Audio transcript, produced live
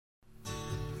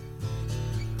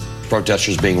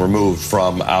protesters being removed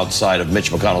from outside of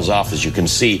Mitch McConnell's office. You can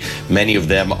see many of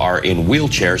them are in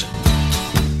wheelchairs.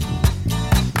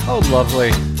 Oh,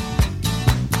 lovely.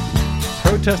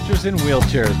 Protesters in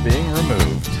wheelchairs being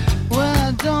removed. Well,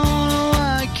 I don't know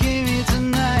why I came here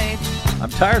tonight. I'm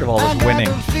tired of all this winning.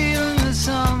 I got the feeling that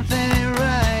something ain't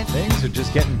right. Things are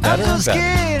just getting better and better. I'm so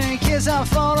scared in case I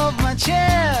fall off my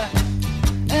chair.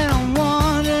 And I'm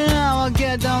wondering how I'll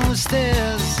get down the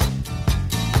stairs.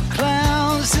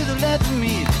 Clowns to the left of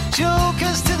me,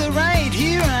 jokers to the right.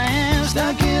 Here I am,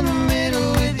 stuck in the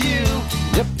middle with you.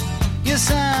 Yep.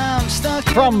 Yes, I'm stuck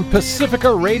From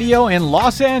Pacifica Radio in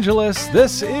Los Angeles,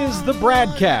 this is the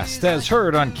BradCast, as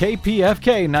heard on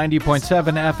KPFK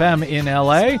 90.7 FM in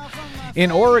LA,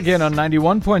 in Oregon on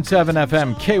 91.7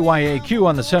 FM KYAQ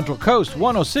on the Central Coast,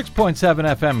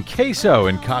 106.7 FM KSO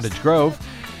in Cottage Grove,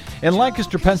 in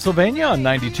Lancaster, Pennsylvania on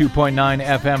 92.9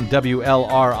 FM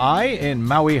WLRI, in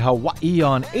Maui, Hawaii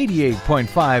on 88.5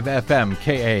 FM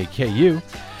KAKU,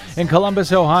 in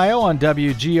Columbus, Ohio on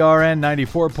WGRN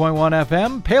 94.1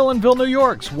 FM, Palinville, New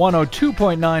York's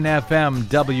 102.9 FM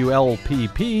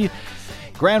WLPP,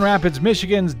 Grand Rapids,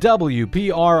 Michigan's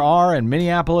WPRR, and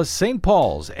Minneapolis, St.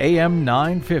 Paul's AM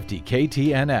 950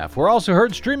 KTNF. We're also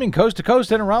heard streaming coast to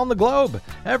coast and around the globe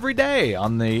every day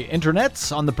on the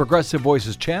internets, on the Progressive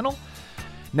Voices channel,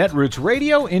 Netroots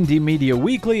Radio, Indie Media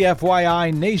Weekly,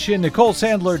 FYI Nation,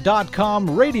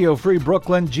 NicoleSandler.com, Radio Free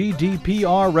Brooklyn,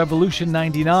 GDPR, Revolution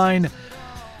 99,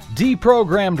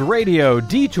 Deprogrammed Radio,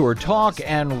 Detour Talk,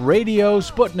 and Radio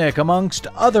Sputnik, amongst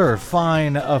other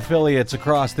fine affiliates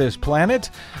across this planet.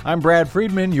 I'm Brad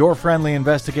Friedman, your friendly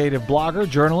investigative blogger,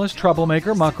 journalist,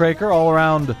 troublemaker, muckraker,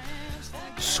 all-around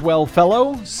swell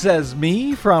fellow, says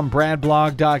me, from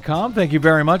BradBlog.com. Thank you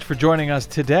very much for joining us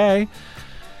today.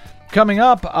 Coming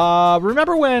up,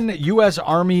 remember when U.S.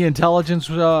 Army intelligence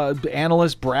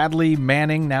analyst Bradley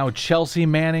Manning, now Chelsea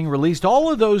Manning, released all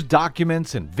of those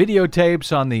documents and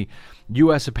videotapes on the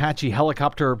U.S. Apache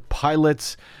helicopter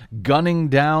pilots gunning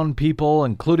down people,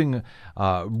 including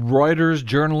Reuters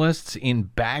journalists in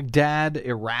Baghdad,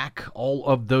 Iraq, all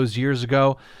of those years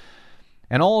ago?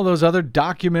 And all of those other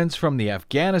documents from the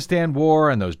Afghanistan war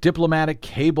and those diplomatic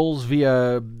cables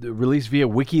released via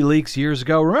WikiLeaks years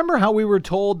ago. Remember how we were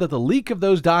told that the leak of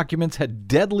those documents had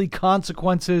deadly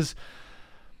consequences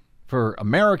for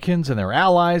Americans and their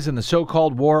allies in the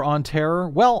so-called war on terror?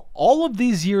 Well, all of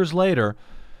these years later,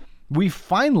 we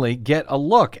finally get a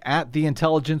look at the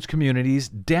intelligence community's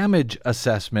damage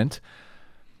assessment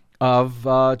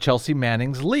of Chelsea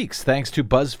Manning's leaks, thanks to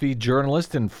BuzzFeed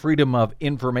journalist and Freedom of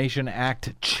Information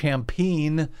Act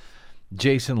champion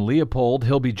Jason Leopold.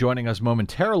 He'll be joining us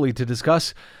momentarily to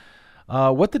discuss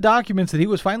what the documents that he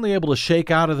was finally able to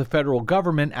shake out of the federal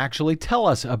government actually tell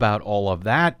us about all of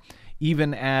that,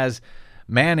 even as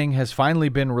Manning has finally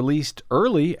been released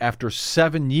early after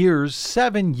 7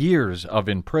 years of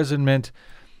imprisonment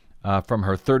from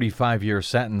her 35-year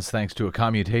sentence, thanks to a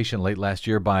commutation late last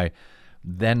year by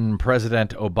then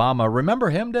President Obama. Remember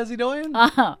him, Desi Doyen?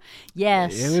 Oh,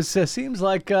 yes. It was seems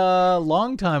like a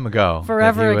long time ago.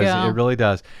 Forever ago. It really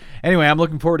does. Anyway, I'm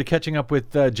looking forward to catching up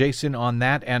with Jason on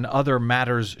that and other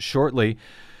matters shortly.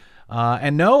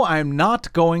 And no, I'm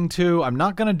not going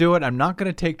to do it. I'm not going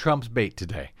to take Trump's bait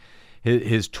today.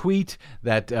 His tweet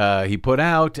that he put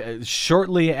out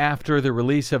shortly after the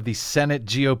release of the Senate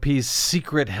GOP's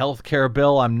secret health care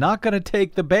bill, I'm not going to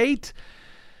take the bait.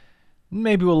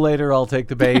 Maybe later I'll take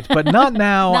the bait, but not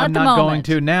now. Not I'm not going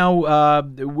to.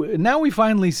 Now we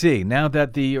finally see, now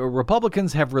that the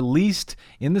Republicans have released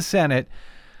in the Senate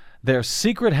their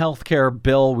secret health care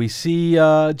bill, we see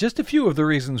just a few of the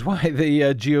reasons why the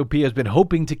GOP has been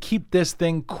hoping to keep this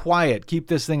thing quiet, keep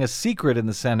this thing a secret in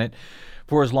the Senate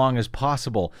for as long as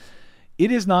possible.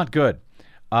 It is not good.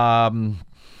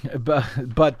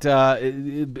 But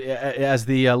as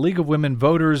the League of Women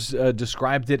Voters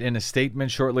described it in a statement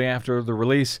shortly after the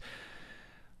release,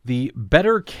 the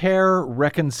Better Care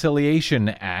Reconciliation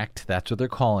Act, that's what they're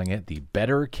calling it, the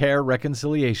Better Care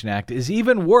Reconciliation Act, is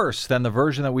even worse than the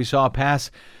version that we saw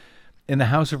pass in the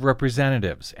House of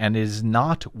Representatives and is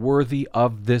not worthy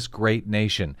of this great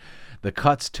nation. The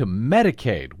cuts to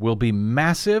Medicaid will be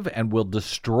massive and will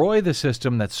destroy the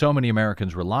system that so many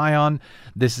Americans rely on.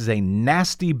 This is a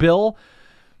nasty bill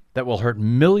that will hurt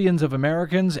millions of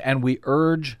Americans, and we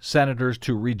urge senators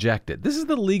to reject it. This is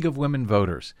the League of Women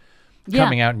Voters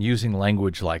coming out and using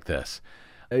language like this.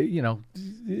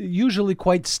 Usually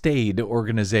quite staid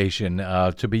organization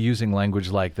to be using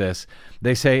language like this.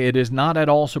 They say it is not at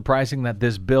all surprising that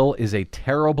this bill is a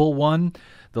terrible one.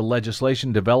 The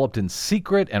legislation developed in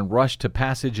secret and rushed to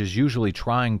passage is usually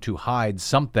trying to hide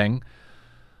something.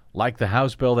 Like the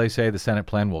House bill, they say the Senate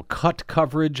plan will cut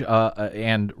coverage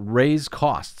and raise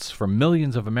costs for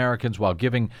millions of Americans while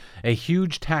giving a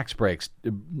huge tax break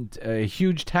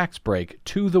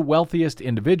to the wealthiest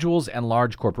individuals and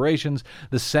large corporations.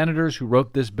 The senators who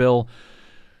wrote this bill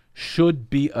should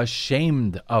be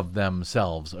ashamed of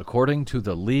themselves, according to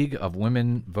the League of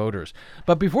Women Voters.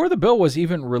 But before the bill was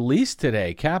even released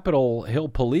today, Capitol Hill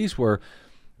police were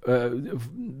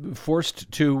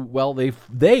forced to, well,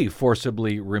 they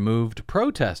forcibly removed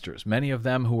protesters, many of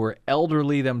them who were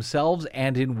elderly themselves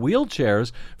and in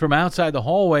wheelchairs, from outside the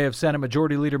hallway of Senate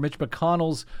Majority Leader Mitch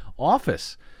McConnell's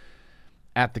office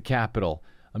at the Capitol,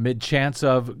 amid chants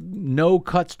of no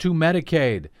cuts to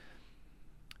Medicaid.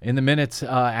 In the minutes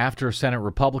after Senate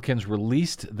Republicans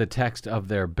released the text of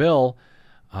their bill,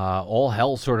 all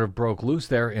hell sort of broke loose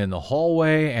there in the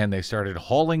hallway, and they started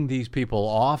hauling these people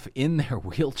off in their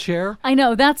wheelchair. I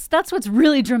know. That's what's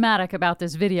really dramatic about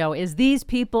this video is these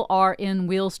people are in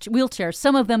wheelchairs,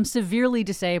 some of them severely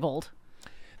disabled.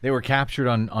 They were captured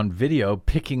on video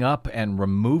picking up and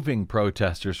removing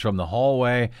protesters from the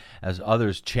hallway as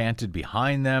others chanted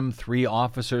behind them. 3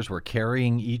 officers were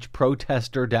carrying each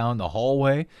protester down the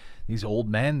hallway. These old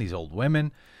men, these old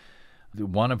women,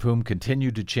 one of whom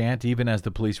continued to chant even as the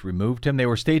police removed him. They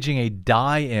were staging a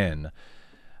die-in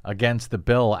against the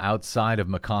bill outside of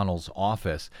McConnell's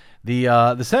office.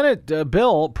 The Senate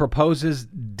bill proposes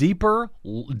deeper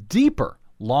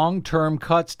long-term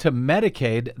cuts to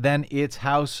Medicaid than its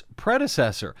House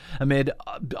predecessor, amid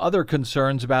other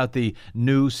concerns about the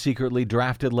new secretly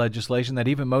drafted legislation that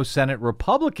even most Senate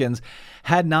Republicans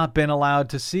had not been allowed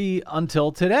to see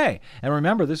until today. And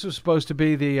remember, this was supposed to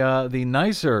be the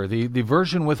nicer, the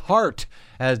version with heart,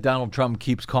 as Donald Trump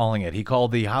keeps calling it. He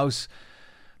called the House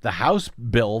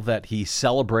bill that he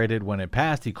celebrated when it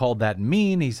passed, he called that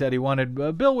mean. He said he wanted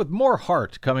a bill with more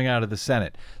heart coming out of the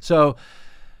Senate. So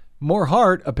more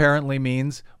heart apparently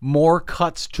means more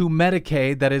cuts to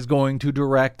Medicaid that is going to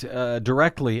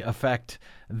directly affect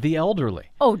the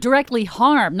elderly. Oh, directly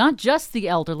harm not just the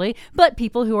elderly, but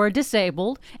people who are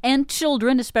disabled and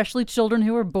children, especially children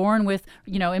who are born with,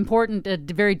 important,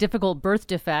 very difficult birth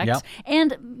defects. Yep.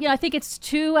 And, I think it's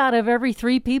 2 out of every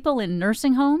 3 people in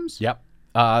nursing homes. Yep.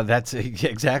 That's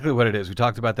exactly what it is. We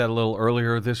talked about that a little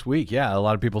earlier this week. Yeah, a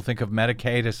lot of people think of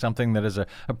Medicaid as something that is a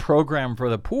program for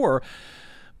the poor.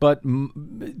 But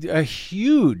a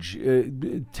huge,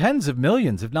 tens of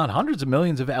millions, if not hundreds of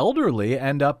millions of elderly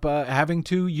end up having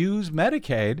to use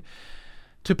Medicaid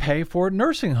to pay for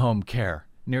nursing home care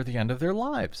near the end of their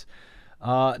lives.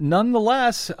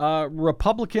 Nonetheless,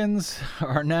 Republicans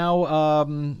are now,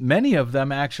 many of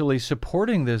them actually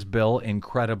supporting this bill,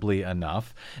 incredibly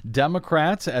enough.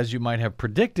 Democrats, as you might have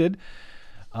predicted,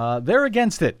 they're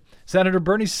against it. Senator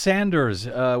Bernie Sanders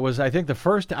was, I think, the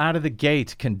first out of the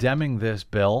gate condemning this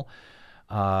bill,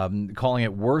 calling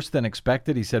it worse than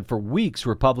expected. He said for weeks,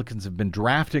 Republicans have been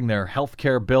drafting their health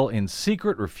care bill in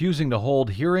secret, refusing to hold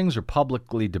hearings or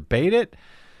publicly debate it.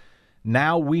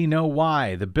 Now we know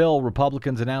why. The bill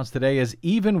Republicans announced today is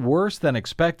even worse than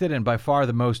expected and by far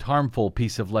the most harmful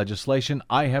piece of legislation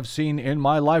I have seen in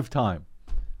my lifetime.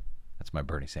 That's my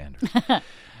Bernie Sanders.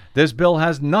 This bill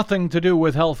has nothing to do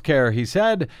with health care, he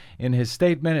said. In his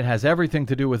statement, it has everything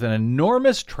to do with an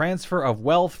enormous transfer of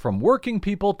wealth from working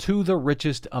people to the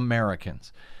richest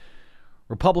Americans.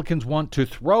 Republicans want to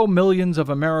throw millions of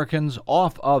Americans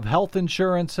off of health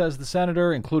insurance, says the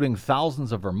senator, including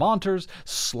thousands of Vermonters,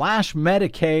 slash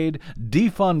Medicaid,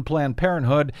 defund Planned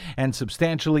Parenthood, and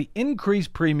substantially increase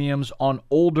premiums on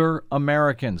older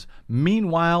Americans.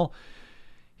 Meanwhile,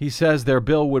 he says their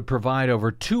bill would provide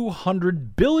over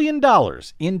 $200 billion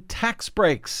in tax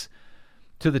breaks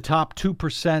to the top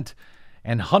 2%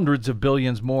 and hundreds of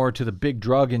billions more to the big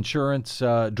drug and insurance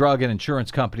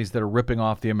companies that are ripping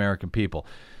off the American people.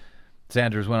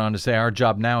 Sanders went on to say, our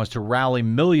job now is to rally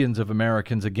millions of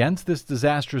Americans against this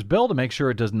disastrous bill to make sure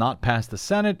it does not pass the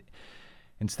Senate.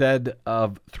 Instead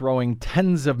of throwing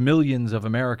tens of millions of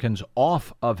Americans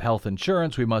off of health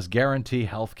insurance, we must guarantee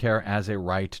health care as a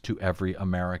right to every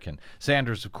American.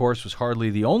 Sanders, of course, was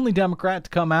hardly the only Democrat to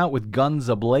come out with guns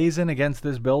ablazing against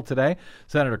this bill today.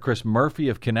 Senator Chris Murphy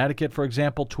of Connecticut, for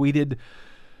example, tweeted,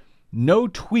 "No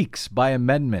tweaks by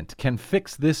amendment can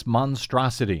fix this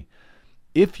monstrosity.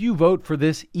 If you vote for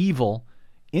this evil,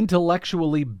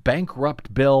 intellectually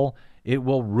bankrupt bill, it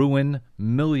will ruin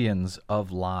millions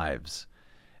of lives."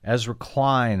 Ezra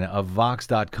Klein of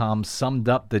Vox.com summed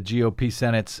up the GOP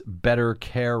Senate's Better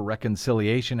Care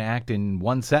Reconciliation Act in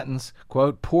one sentence,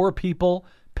 quote, "Poor people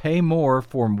pay more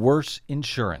for worse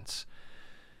insurance."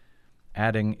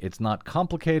 adding, "It's not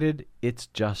complicated, it's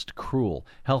just cruel."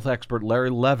 Health expert Larry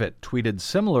Levitt tweeted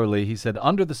similarly. He said,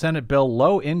 under the Senate bill,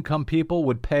 low-income people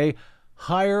would pay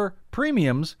higher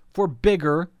premiums for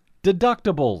bigger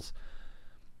deductibles.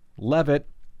 Levitt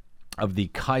of the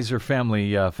Kaiser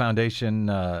Family Foundation,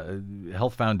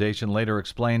 Health Foundation, later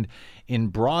explained, in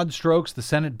broad strokes, the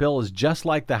Senate bill is just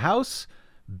like the House.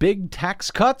 Big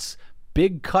tax cuts,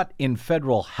 big cut in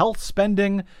federal health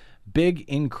spending, big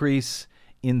increase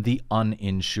in the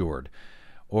uninsured.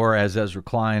 Or as Ezra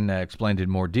Klein explained in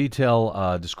more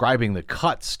detail, describing the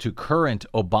cuts to current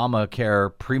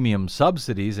Obamacare premium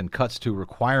subsidies and cuts to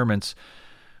requirements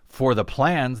for the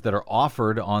plans that are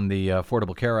offered on the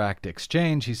Affordable Care Act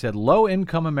exchange, he said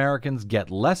low-income Americans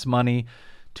get less money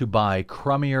to buy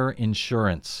crummier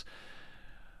insurance.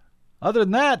 Other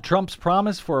than that, Trump's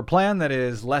promise for a plan that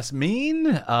is less mean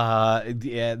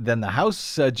than the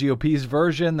House GOP's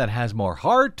version that has more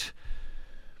heart.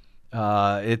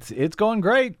 It's going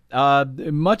great.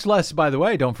 Much less, by the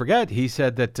way, don't forget, he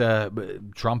said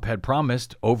that Trump had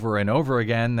promised over and over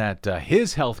again that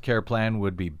his health care plan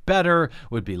would be better,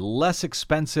 would be less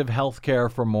expensive health care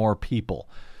for more people.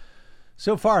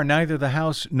 So far, neither the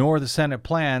House nor the Senate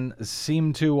plan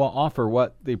seem to offer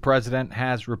what the president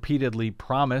has repeatedly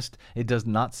promised. It does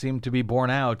not seem to be borne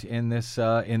out in this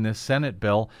Senate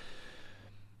bill,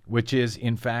 which is,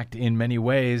 in fact, in many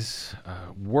ways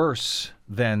worse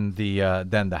than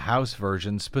the House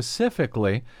version.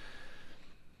 Specifically,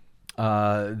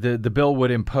 the bill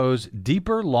would impose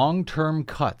deeper long-term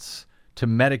cuts to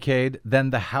Medicaid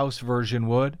than the House version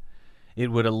would. It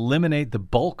would eliminate the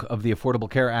bulk of the Affordable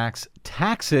Care Act's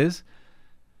taxes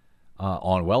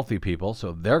on wealthy people,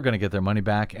 so they're going to get their money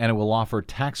back, and it will offer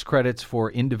tax credits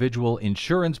for individual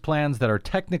insurance plans that are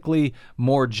technically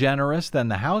more generous than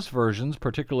the House versions,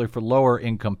 particularly for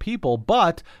lower-income people,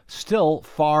 but still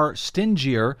far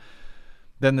stingier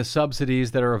than the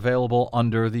subsidies that are available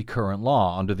under the current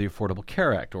law, under the Affordable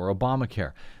Care Act or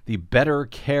Obamacare. The Better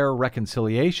Care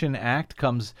Reconciliation Act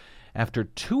comes after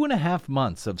 2.5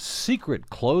 months of secret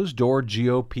closed-door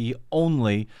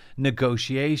GOP-only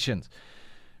negotiations.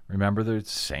 Remember, the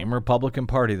same Republican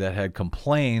Party that had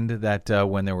complained that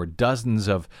when there were dozens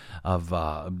of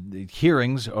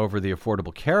hearings over the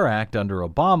Affordable Care Act under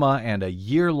Obama and a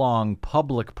year-long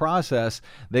public process,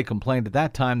 they complained at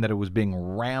that time that it was being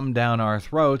rammed down our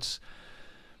throats.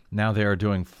 Now they are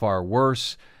doing far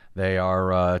worse. They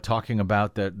are talking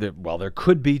about that, there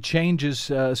could be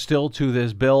changes still to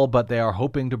this bill, but they are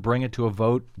hoping to bring it to a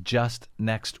vote just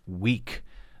next week,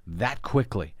 that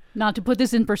quickly. Not to put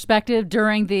this in perspective,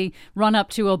 during the run-up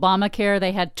to Obamacare,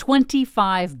 they had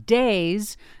 25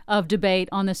 days of debate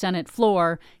on the Senate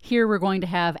floor. Here we're going to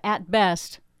have, at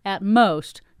best, at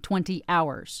most, 20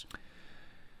 hours.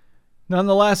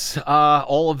 Nonetheless,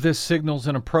 all of this signals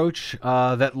an approach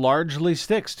that largely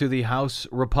sticks to the House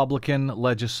Republican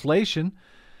legislation.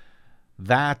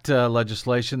 That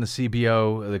legislation, the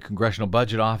CBO, the Congressional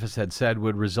Budget Office, had said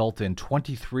would result in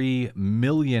 23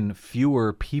 million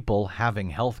fewer people having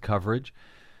health coverage.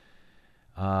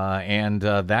 And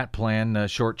that plan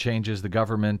shortchanges the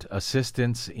government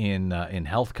assistance in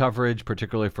health coverage,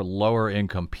 particularly for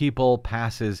lower-income people,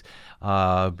 passes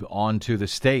on to the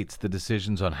states the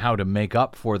decisions on how to make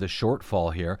up for the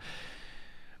shortfall here.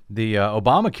 The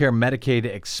Obamacare Medicaid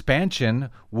expansion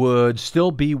would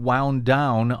still be wound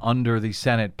down under the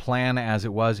Senate plan as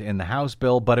it was in the House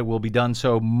bill, but it will be done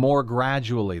so more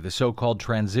gradually. The so-called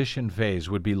transition phase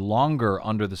would be longer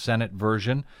under the Senate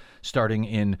version, starting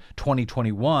in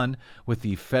 2021 with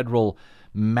the federal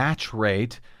match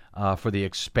rate for the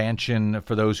expansion,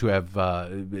 for those who have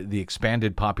the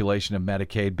expanded population of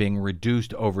Medicaid being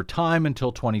reduced over time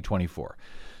until 2024.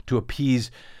 To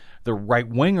appease the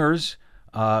right-wingers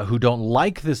who don't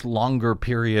like this longer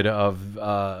period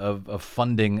of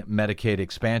funding Medicaid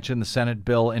expansion, the Senate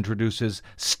bill introduces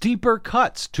steeper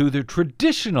cuts to the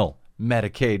traditional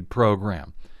Medicaid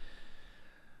program.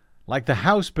 Like the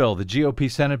House bill, the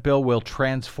GOP Senate bill will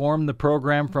transform the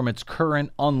program from its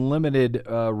current unlimited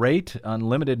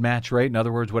match rate. In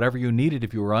other words, whatever you needed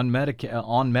if you were on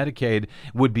Medicaid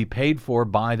would be paid for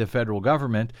by the federal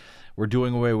government. We're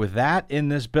doing away with that in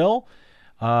this bill.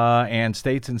 And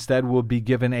states instead will be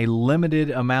given a limited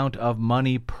amount of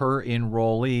money per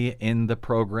enrollee in the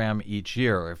program each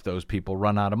year. If those people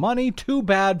run out of money, too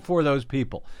bad for those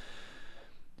people.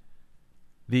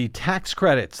 The tax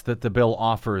credits that the bill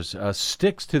offers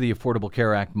sticks to the Affordable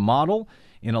Care Act model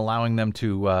in allowing them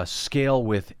to scale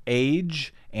with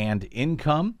age and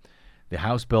income. The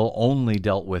House bill only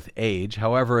dealt with age.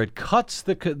 However, it cuts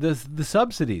the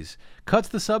subsidies,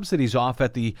 off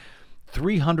at the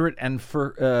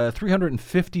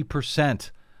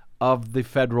 350% of the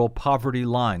federal poverty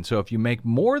line. So if you make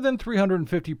more than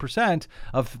 350%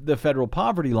 of the federal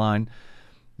poverty line,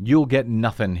 you'll get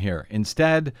nothing here.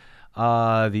 Instead,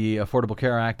 the Affordable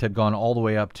Care Act had gone all the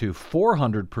way up to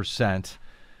 400%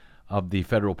 of the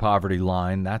federal poverty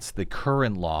line. That's the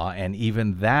current law, and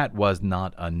even that was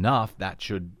not enough. That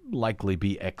should likely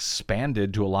be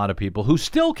expanded to a lot of people who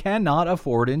still cannot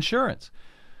afford insurance.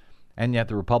 And yet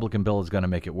the Republican bill is going to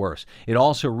make it worse. It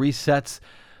also resets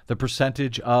the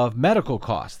percentage of medical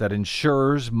costs that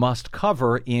insurers must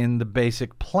cover in the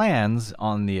basic plans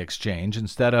on the exchange.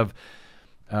 Instead of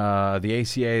the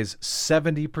ACA's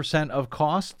 70% of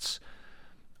costs,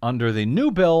 under the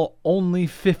new bill, only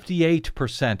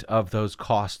 58% of those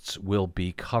costs will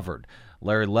be covered.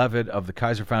 Larry Levitt of the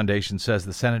Kaiser Foundation says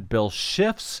the Senate bill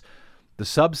shifts the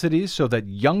subsidies so that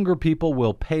younger people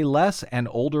will pay less and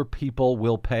older people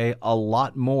will pay a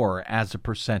lot more as a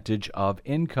percentage of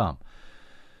income.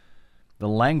 The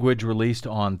language released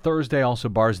on Thursday also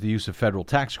bars the use of federal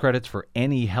tax credits for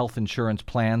any health insurance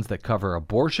plans that cover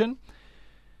abortion,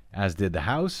 as did the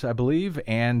House, I believe.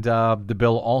 And the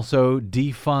bill also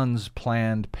defunds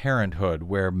Planned Parenthood,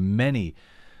 where many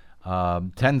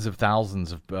tens of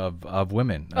thousands of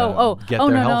women get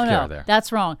their health care there.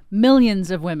 That's wrong. Millions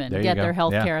of women get their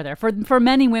health care there. For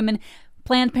many women,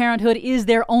 Planned Parenthood is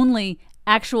their only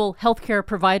actual health care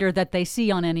provider that they see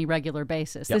on any regular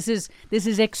basis. Yep. This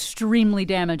is extremely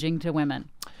damaging to women.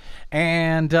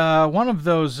 And one of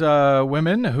those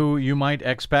women who you might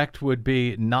expect would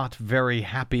be not very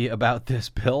happy about this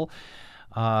bill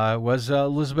was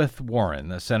Elizabeth Warren,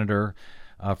 the senator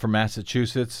from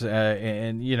Massachusetts.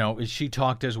 And, she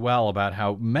talked as well about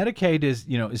how Medicaid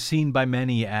is seen by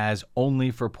many as only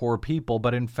for poor people.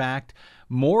 But in fact,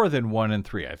 more than 1 in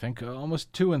 3, I think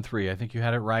almost 2 in 3, I think you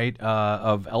had it right,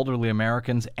 of elderly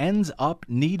Americans ends up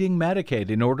needing Medicaid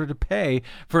in order to pay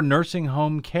for nursing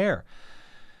home care.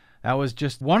 That was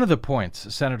just one of the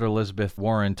points Senator Elizabeth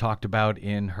Warren talked about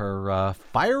in her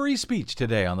fiery speech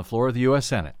today on the floor of the U.S.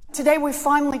 Senate. Today, we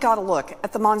finally got a look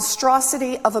at the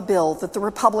monstrosity of a bill that the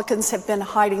Republicans have been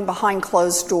hiding behind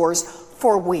closed doors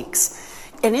for weeks.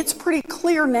 And it's pretty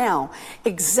clear now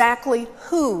exactly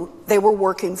who they were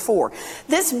working for.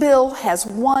 This bill has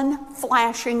one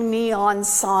flashing neon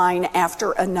sign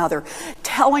after another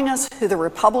telling us who the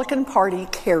Republican Party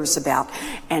cares about,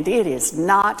 and it is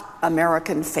not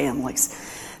American families.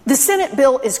 The Senate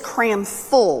bill is crammed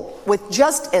full with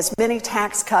just as many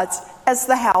tax cuts as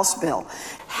the House bill.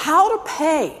 How to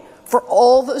pay for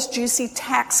all those juicy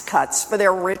tax cuts for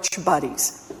their rich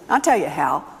buddies? I'll tell you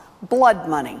how. Blood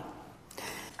money.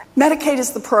 Medicaid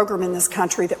is the program in this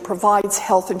country that provides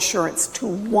health insurance to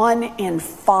 1 in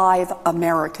 5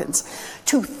 Americans,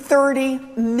 to 30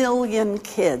 million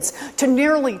kids, to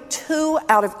nearly 2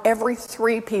 out of every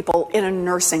 3 people in a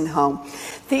nursing home.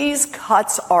 These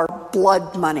cuts are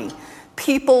blood money.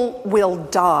 People will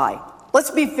die.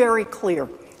 Let's be very clear.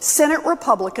 Senate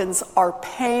Republicans are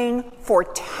paying for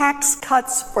tax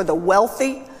cuts for the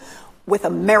wealthy with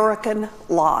American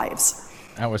lives.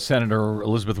 That was Senator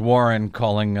Elizabeth Warren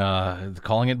calling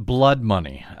it blood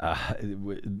money.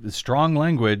 Strong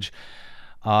language,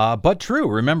 but true.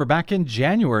 Remember, back in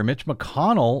January, Mitch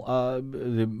McConnell,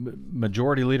 the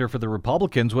majority leader for the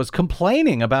Republicans, was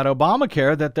complaining about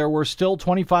Obamacare, that there were still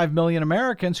 25 million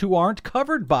Americans who aren't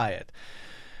covered by it,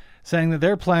 saying that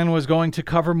their plan was going to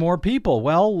cover more people.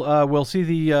 Well, we'll see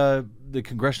the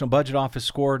Congressional Budget Office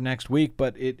score next week,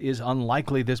 but it is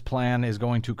unlikely this plan is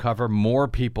going to cover more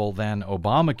people than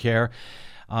Obamacare.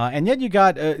 And yet you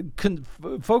got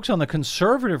folks on the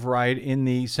conservative right in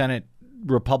the Senate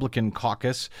Republican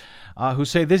caucus who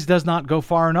say this does not go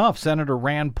far enough. Senator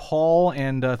Rand Paul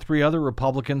and 3 other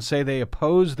Republicans say they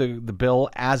oppose the bill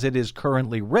as it is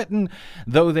currently written,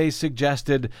 though they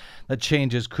suggested that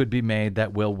changes could be made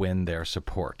that will win their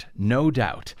support. No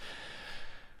doubt.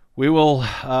 We will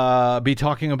be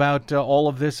talking about all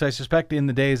of this, I suspect, in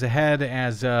the days ahead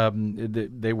as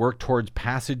they work towards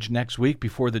passage next week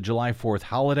before the July 4th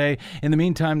holiday. In the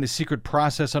meantime, the secret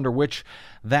process under which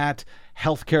that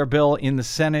health care bill in the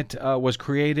Senate was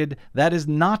created, that is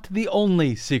not the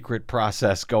only secret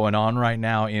process going on right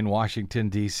now in Washington,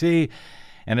 D.C.,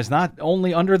 and it's not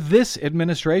only under this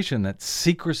administration that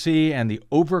secrecy and the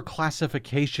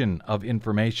overclassification of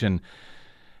information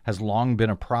has long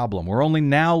been a problem. We're only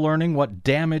now learning what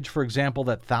damage, for example,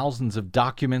 that thousands of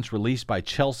documents released by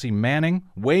Chelsea Manning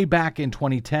way back in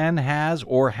 2010 has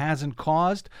or hasn't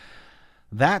caused.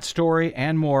 That story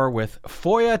and more with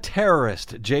FOIA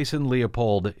terrorist Jason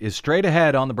Leopold is straight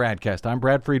ahead on the BradCast. I'm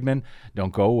Brad Friedman.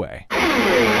 Don't go away.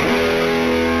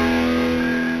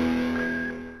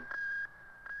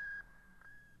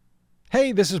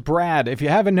 Hey, this is Brad. If you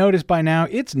haven't noticed by now,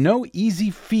 it's no easy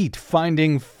feat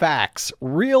finding facts,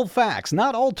 real facts,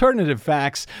 not alternative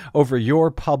facts, over your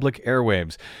public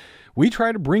airwaves. We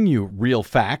try to bring you real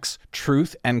facts,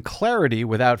 truth, and clarity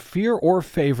without fear or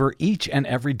favor each and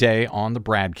every day on the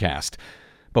BradCast.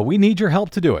 But we need your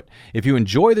help to do it. If you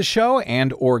enjoy the show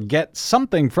and or get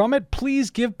something from it,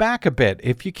 please give back a bit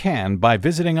if you can by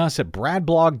visiting us at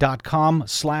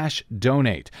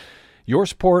bradblog.com/donate. Your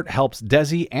support helps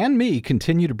Desi and me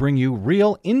continue to bring you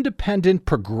real, independent,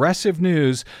 progressive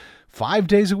news 5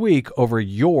 days a week over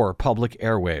your public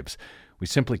airwaves. We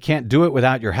simply can't do it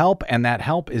without your help, and that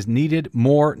help is needed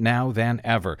more now than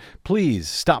ever. Please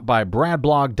stop by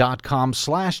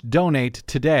bradblog.com/donate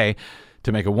today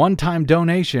to make a one-time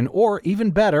donation or,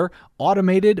 even better,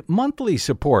 automated monthly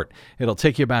support. It'll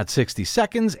take you about 60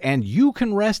 seconds, and you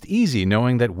can rest easy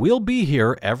knowing that we'll be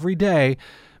here every day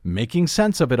making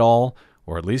sense of it all,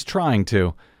 or at least trying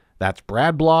to. That's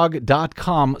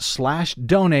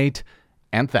bradblog.com/donate,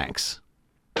 and thanks.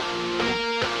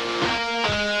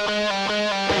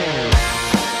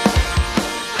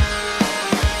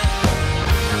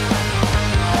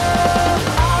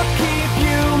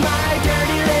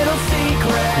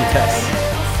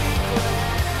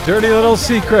 Dirty little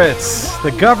secrets.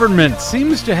 The government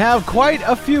seems to have quite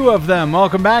a few of them.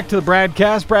 Welcome back to the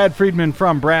BradCast. Brad Friedman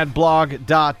from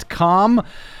bradblog.com.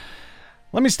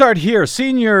 Let me start here.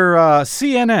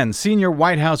 CNN senior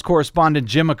White House correspondent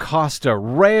Jim Acosta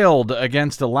railed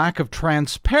against a lack of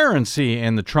transparency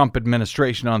in the Trump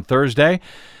administration on Thursday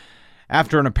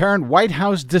after an apparent White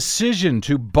House decision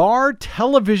to bar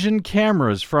television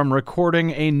cameras from recording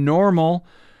a normal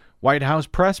White House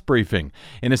press briefing.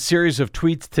 In a series of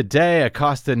tweets today,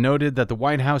 Acosta noted that the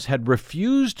White House had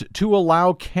refused to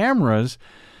allow cameras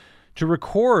to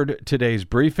record today's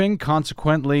briefing,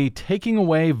 consequently taking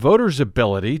away voters'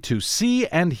 ability to see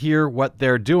and hear what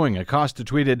they're doing. Acosta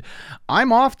tweeted,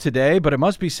 "I'm off today, but it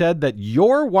must be said that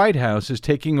your White House is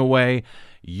taking away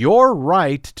your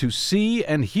right to see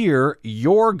and hear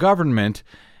your government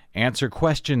answer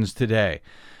questions today."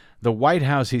 The White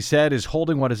House, he said, is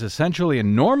holding what is essentially a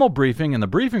normal briefing in the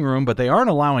briefing room, but they aren't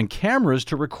allowing cameras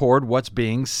to record what's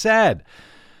being said.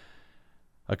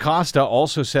 Acosta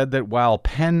also said that while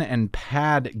pen and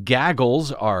pad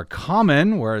gaggles are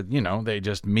common, where, they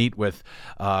just meet with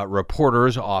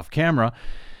reporters off camera,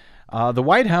 the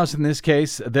White House, in this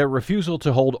case, their refusal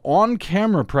to hold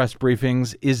on-camera press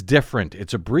briefings is different.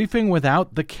 It's a briefing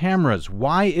without the cameras.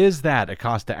 Why is that?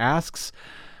 Acosta asks.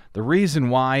 The reason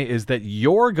why is that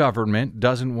your government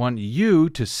doesn't want you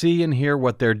to see and hear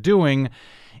what they're doing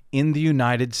in the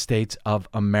United States of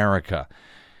America.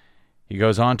 He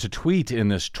goes on to tweet in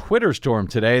this Twitter storm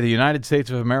today, the United States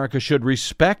of America should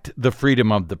respect the freedom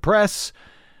of the press.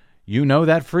 You know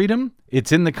that freedom?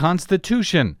 It's in the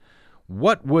Constitution.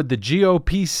 What would the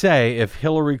GOP say if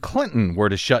Hillary Clinton were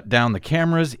to shut down the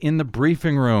cameras in the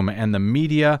briefing room and the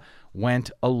media went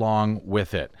along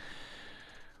with it?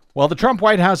 Well, the Trump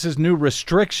White House's new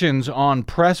restrictions on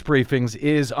press briefings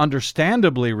is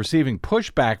understandably receiving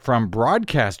pushback from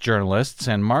broadcast journalists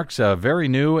and marks a very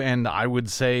new and, I would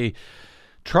say,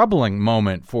 troubling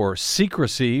moment for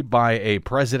secrecy by a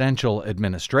presidential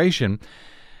administration.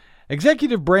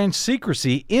 Executive branch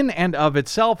secrecy in and of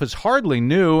itself is hardly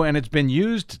new, and it's been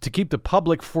used to keep the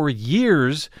public for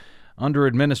years under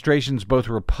administrations both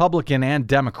Republican and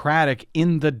Democratic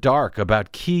in the dark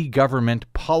about key government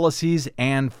policies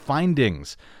and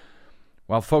findings.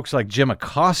 While folks like Jim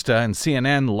Acosta and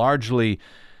CNN largely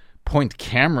point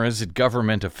cameras at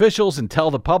government officials and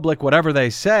tell the public whatever they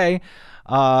say,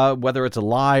 whether it's a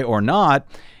lie or not,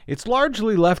 it's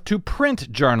largely left to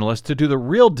print journalists to do the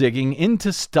real digging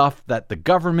into stuff that the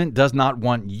government does not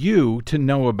want you to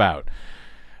know about.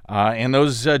 And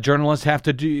those journalists have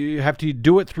to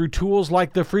do it through tools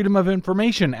like the Freedom of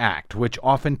Information Act, which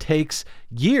often takes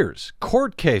years,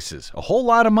 court cases, a whole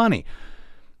lot of money,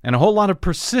 and a whole lot of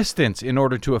persistence in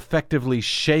order to effectively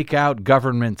shake out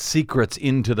government secrets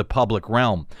into the public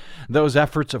realm. Those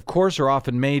efforts, of course, are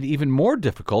often made even more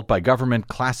difficult by government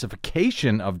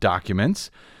classification of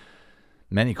documents.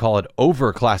 Many call it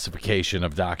overclassification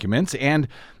of documents, and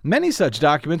many such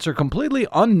documents are completely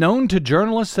unknown to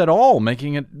journalists at all,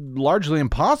 making it largely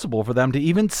impossible for them to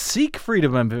even seek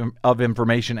Freedom of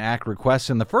Information Act requests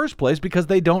in the first place because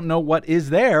they don't know what is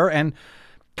there and,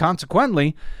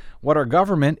 consequently, what our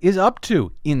government is up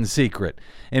to in secret.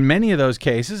 In many of those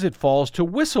cases, it falls to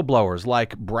whistleblowers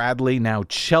like Bradley, now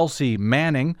Chelsea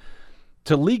Manning,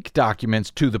 to leak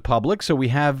documents to the public so we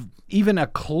have even a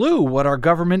clue what our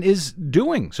government is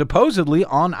doing, supposedly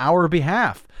on our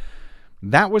behalf.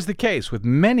 That was the case with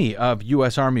many of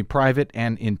U.S. Army private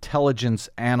and intelligence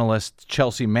analyst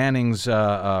Chelsea Manning's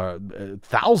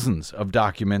thousands of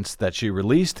documents that she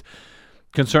released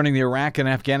concerning the Iraq and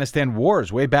Afghanistan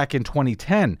wars way back in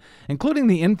 2010, including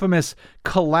the infamous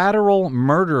collateral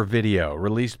murder video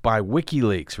released by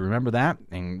WikiLeaks. Remember that?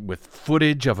 And with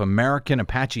footage of American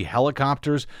Apache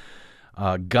helicopters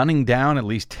gunning down at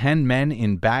least 10 men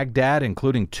in Baghdad,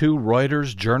 including 2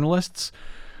 Reuters journalists.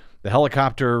 The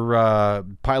helicopter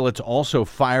pilots also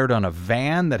fired on a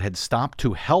van that had stopped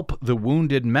to help the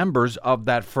wounded members of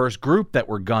that first group that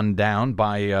were gunned down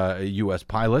by U.S.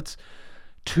 pilots.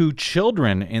 2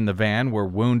 children in the van were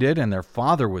wounded and their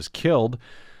father was killed.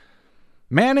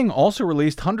 Manning also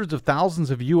released hundreds of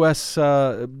thousands of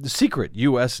secret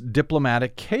U.S.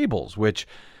 diplomatic cables, which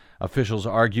officials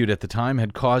argued at the time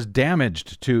had caused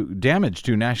damage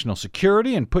to national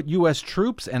security and put U.S.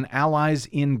 troops and allies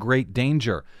in great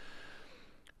danger.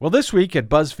 Well, this week at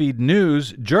BuzzFeed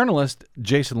News, journalist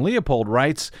Jason Leopold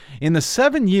writes, in the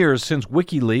 7 years since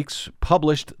WikiLeaks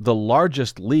published the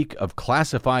largest leak of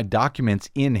classified documents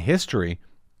in history,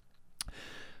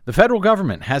 the federal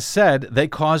government has said they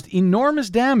caused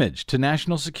enormous damage to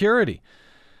national security.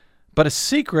 But a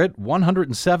secret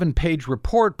 107-page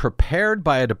report prepared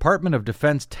by a Department of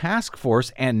Defense task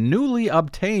force and newly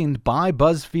obtained by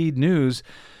BuzzFeed News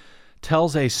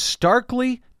tells a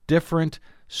starkly different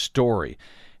story.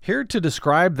 Here to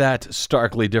describe that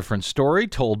starkly different story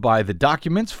told by the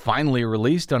documents finally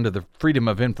released under the Freedom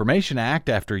of Information Act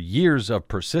after years of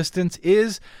persistence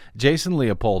is Jason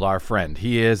Leopold, our friend.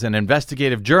 He is an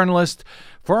investigative journalist,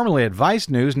 formerly at Vice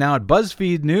News, now at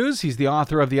BuzzFeed News. He's the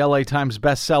author of the LA Times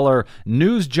bestseller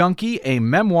News Junkie, a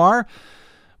memoir.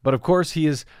 But of course, he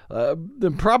is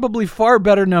probably far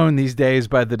better known these days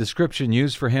by the description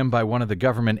used for him by one of the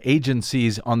government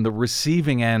agencies on the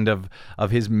receiving end of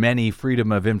his many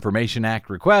Freedom of Information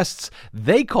Act requests.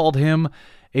 They called him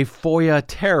a FOIA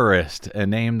terrorist, a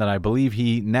name that I believe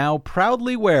he now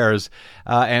proudly wears,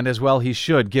 and as well he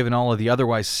should, given all of the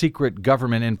otherwise secret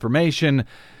government information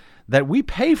that we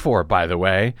pay for, by the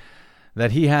way,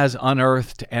 that he has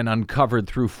unearthed and uncovered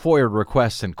through FOIA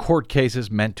requests and court cases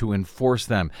meant to enforce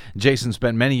them. Jason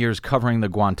spent many years covering the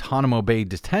Guantanamo Bay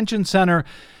Detention Center,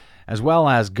 as well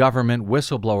as government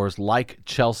whistleblowers like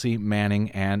Chelsea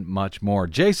Manning and much more.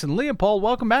 Jason Leopold,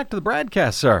 welcome back to the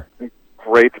BradCast, sir.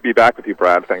 Great to be back with you,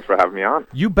 Brad. Thanks for having me on.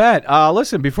 You bet.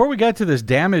 Listen, before we get to this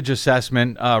damage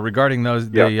assessment regarding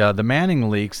the Manning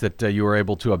leaks that you were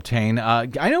able to obtain, I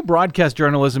know broadcast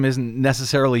journalism isn't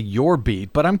necessarily your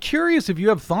beat, but I'm curious if you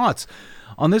have thoughts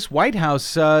on this White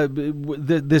House,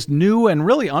 this new and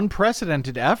really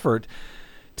unprecedented effort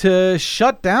to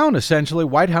shut down, essentially,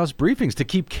 White House briefings, to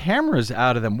keep cameras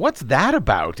out of them. What's that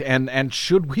about? And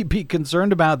should we be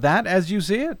concerned about that as you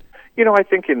see it? You know, I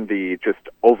think in the just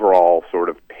overall sort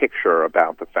of picture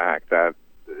about the fact that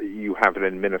you have an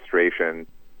administration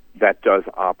that does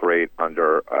operate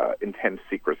under intense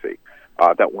secrecy,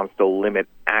 that wants to limit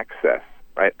access,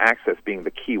 right? Access being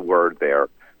the key word there,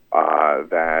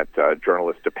 that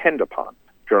journalists depend upon.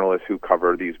 Journalists who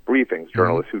cover these briefings,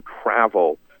 journalists who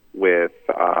travel with,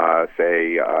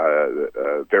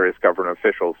 various government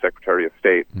officials, Secretary of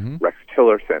State Rex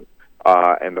Tillerson,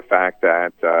 and the fact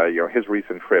that his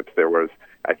recent trips, there was,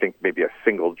 I think, maybe a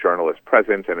single journalist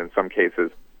present, and in some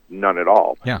cases, none at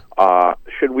all. Yeah.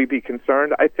 Should we be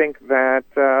concerned? I think that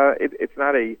it's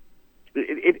not a.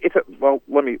 Well,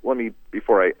 let me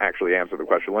before I actually answer the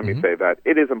question, let me say that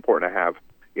it is important to have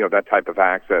that type of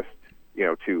access,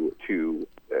 to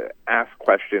ask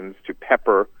questions, to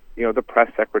pepper the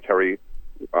press secretary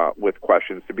with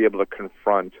questions, to be able to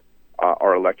confront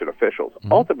our elected officials.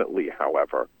 Ultimately,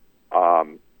 however,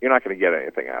 you're not going to get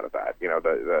anything out of that.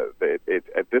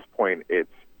 At this point,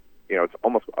 it's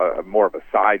almost more of a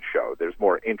sideshow. There's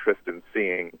more interest in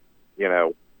seeing,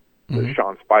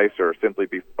 Sean Spicer simply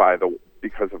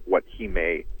because of what he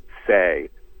may say,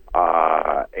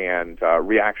 and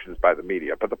reactions by the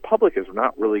media. But the public is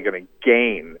not really going to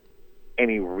gain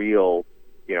any real,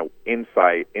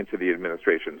 insight into the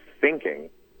administration's thinking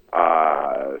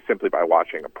simply by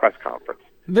watching a press conference.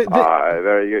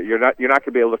 You're not going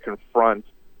to be able to confront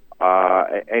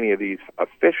any of these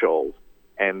officials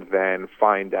and then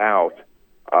find out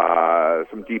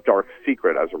some deep, dark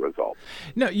secret as a result.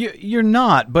 No, you're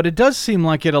not, but it does seem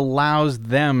like it allows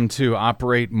them to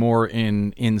operate more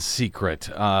in secret.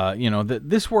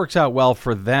 This works out well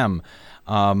for them.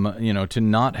 To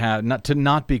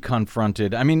not be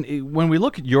confronted. I mean, when we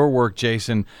look at your work,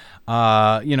 Jason,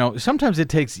 sometimes it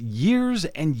takes years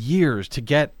and years to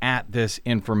get at this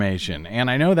information. And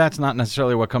I know that's not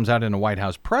necessarily what comes out in a White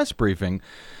House press briefing.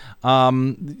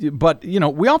 But,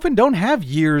 we often don't have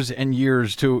years and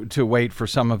years to wait for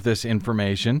some of this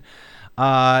information.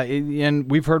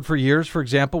 And we've heard for years, for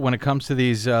example, when it comes to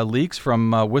these leaks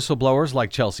from whistleblowers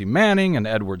like Chelsea Manning and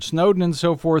Edward Snowden and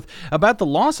so forth, about the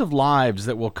loss of lives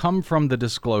that will come from the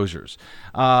disclosures.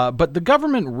 But the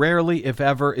government rarely, if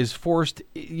ever, is forced,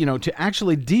 to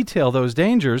actually detail those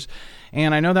dangers.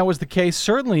 And I know that was the case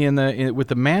certainly with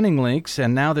the Manning leaks.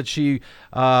 And now that she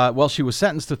was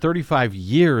sentenced to 35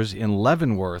 years in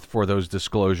Leavenworth for those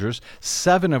disclosures,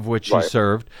 7 of which she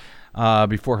served.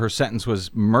 Before her sentence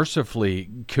was mercifully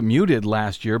commuted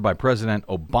last year by President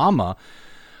Obama.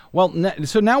 Well,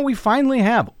 so now we finally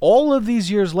have, all of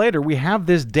these years later, we have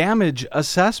this damage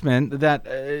assessment that,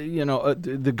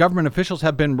 the government officials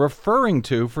have been referring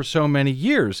to for so many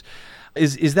years.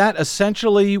 Is that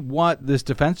essentially what this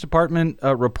Defense Department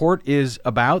report is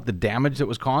about, the damage that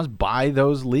was caused by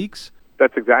those leaks?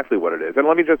 That's exactly what it is. And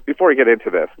let me just, before we get into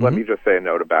this, let me just say a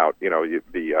note about,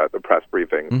 the press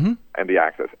briefing and the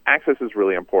access. Access is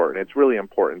really important. It's really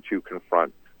important to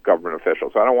confront government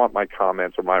officials. So I don't want my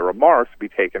comments or my remarks to be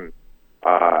taken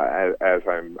as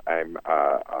I'm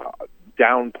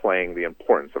downplaying the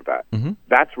importance of that.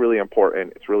 That's really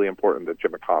important. It's really important that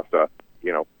Jim Acosta,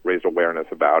 raised awareness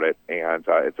about it. And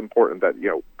it's important that,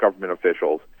 government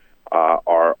officials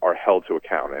are held to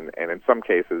account. And in some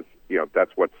cases,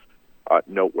 that's what's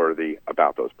noteworthy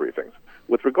about those briefings.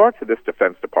 With regard to this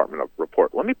Defense Department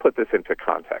report, let me put this into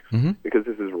context because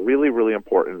this is really, really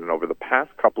important. And over the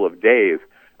past couple of days,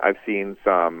 I've seen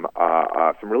some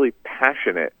really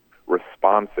passionate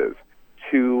responses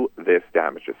to this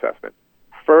damage assessment.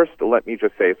 First, let me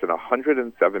just say it's an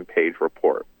 107-page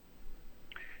report.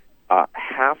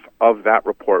 Half of that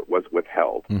report was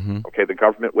withheld. Okay, the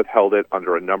government withheld it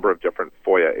under a number of different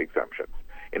FOIA exemptions.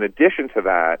 In addition to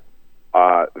that,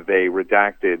 they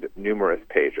redacted numerous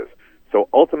pages. So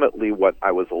ultimately what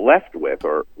I was left with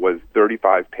was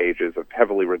 35 pages of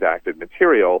heavily redacted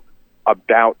material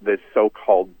about this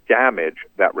so-called damage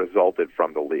that resulted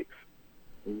from the leaks.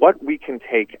 What we can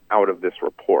take out of this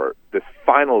report, this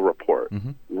final report,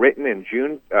 written in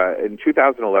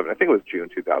 2011, I think it was June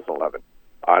 2011.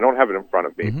 I don't have it in front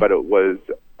of me, but it was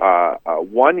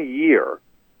 1 year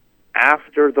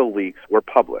after the leaks were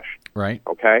published. Right.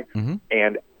 Okay?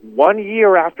 And 1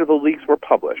 year after the leaks were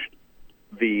published,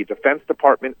 the Defense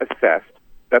Department assessed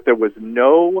that there was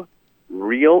no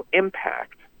real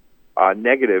impact,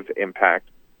 negative impact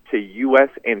to U.S.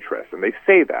 interests. And they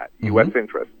say that, U.S.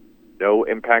 interests. No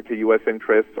impact to U.S.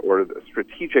 interests or the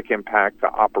strategic impact to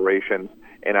operations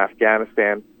in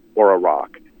Afghanistan or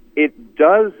Iraq. It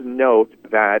does note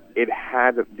that it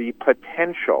had the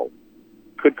potential,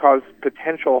 could cause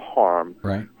potential harm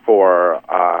for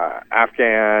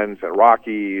Afghans,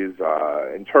 Iraqis,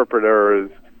 interpreters,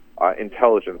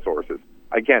 intelligence sources.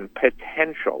 Again,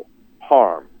 potential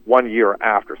harm 1 year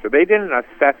after. So they didn't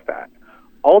assess that.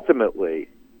 Ultimately,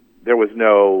 there was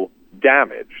no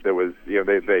damage. There was,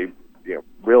 they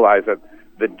realized that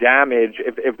the damage,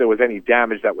 if there was any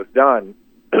damage that was done,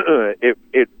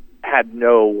 it had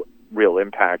no real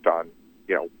impact on,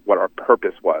 what our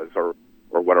purpose was or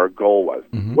what our goal was.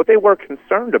 What they were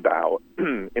concerned about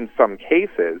in some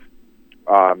cases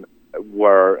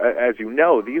were, as you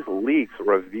know, these leaks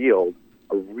revealed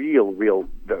a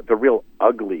the real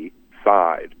ugly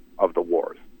side of the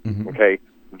wars. Okay,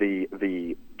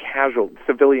 the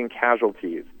civilian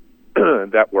casualties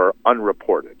that were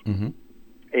unreported,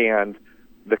 and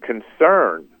the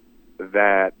concern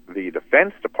that the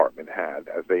Defense Department had,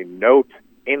 as they note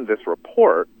in this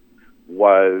report,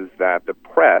 was that the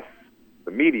press,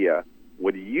 the media,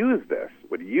 would use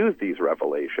these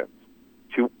revelations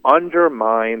to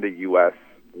undermine the U.S.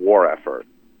 war effort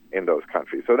in those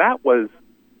countries. So that was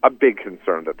a big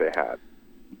concern that they had.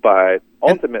 But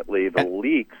ultimately, the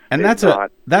leaks... And that's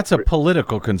a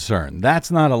political concern. That's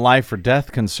not a life or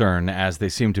death concern, as they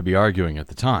seem to be arguing at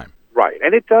the time. Right.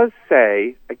 And it does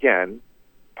say, again,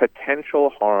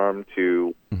 potential harm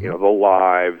to the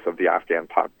lives of the Afghan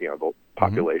the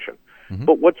population.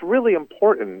 But what's really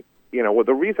important,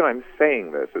 the reason I'm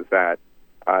saying this is that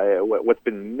what's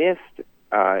been missed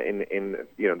in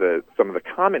some of the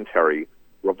commentary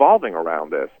revolving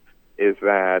around this is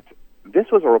that this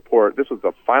was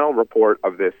the final report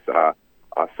of this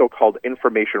so-called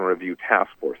Information Review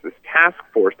Task Force, this task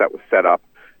force that was set up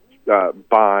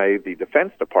by the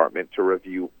Defense Department to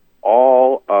review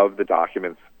all of the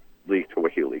documents leaked to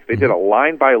WikiLeaks. They did a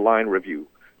line-by-line review,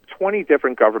 20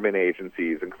 different government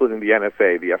agencies, including the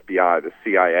NSA, the FBI, the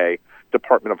CIA,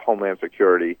 Department of Homeland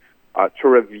Security, to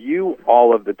review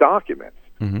all of the documents.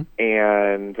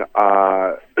 And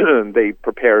they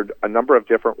prepared a number of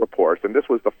different reports, and this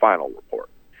was the final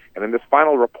report. And in this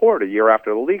final report, a year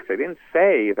after the leaks, they didn't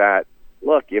say that,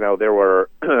 look, there were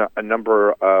a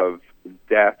number of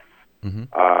deaths,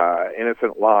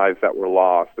 innocent lives that were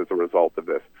lost as a result of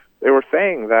this. They were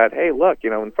saying that, hey, look,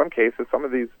 in some cases, some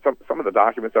of the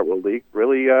documents that were leaked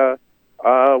really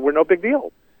were no big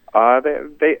deal.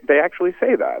 They actually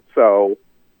say that. So.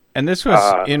 And this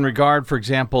was in regard, for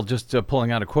example, just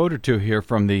pulling out a quote or two here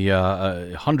from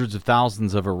the hundreds of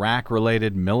thousands of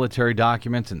Iraq-related military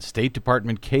documents and State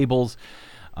Department cables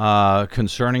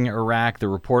concerning Iraq. The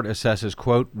report assesses,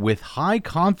 quote, with high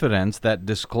confidence that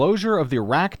disclosure of the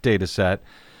Iraq data set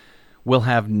will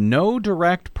have no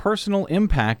direct personal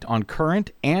impact on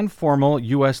current and formal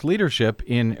U.S. leadership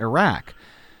in Iraq.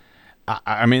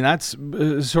 I mean, that's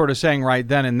sort of saying right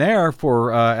then and there,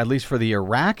 for at least for the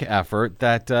Iraq effort,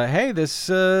 that, hey, this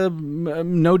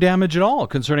no damage at all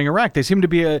concerning Iraq. They seem to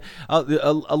be a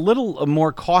little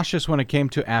more cautious when it came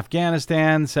to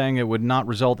Afghanistan, saying it would not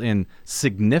result in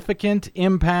significant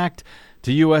impact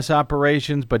to U.S.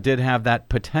 operations, but did have that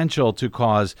potential to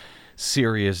cause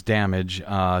serious damage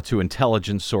to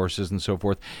intelligence sources and so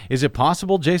forth. Is it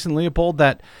possible, Jason Leopold,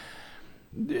 that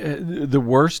the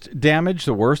worst damage,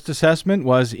 the worst assessment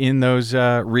was in those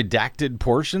redacted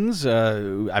portions?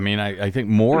 I think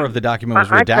more of the document was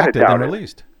redacted than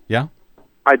released. Yeah,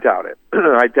 I doubt it.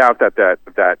 I doubt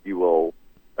that you will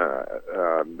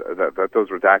that those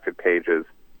redacted pages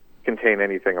contain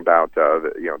anything about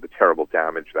the terrible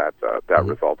damage that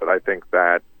resulted. I think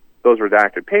that those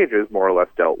redacted pages more or less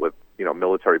dealt with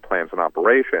military plans and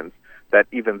operations that,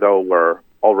 even though were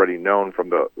already known from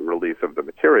the release of the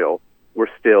material, were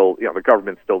still, the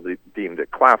government still deemed it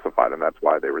classified, and that's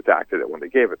why they redacted it when they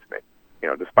gave it to me.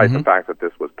 Despite the fact that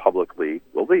this was publicly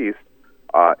released,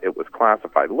 it was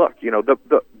classified. Look,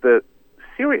 the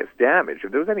serious damage,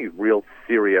 if there was any real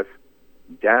serious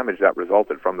damage that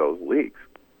resulted from those leaks,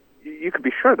 you could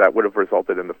be sure that would have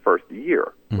resulted in the first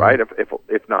year, right?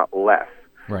 If not less,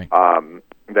 right?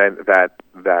 Than that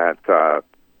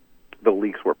the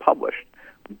leaks were published,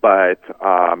 but.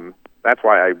 That's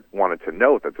why I wanted to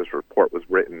note that this report was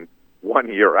written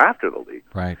 1 year after the leak.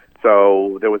 Right.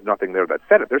 So there was nothing there that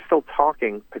said it. They're still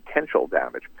talking potential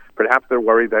damage. Perhaps they're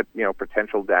worried that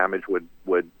potential damage would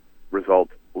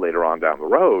result later on down the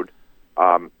road.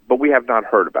 But we have not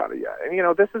heard about it yet. And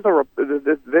this is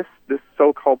this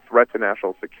so-called threat to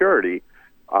national security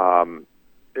that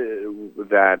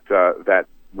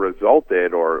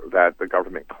resulted, or that the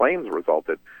government claims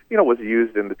resulted, was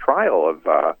used in the trial of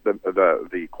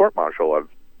the court-martial of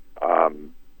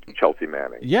Chelsea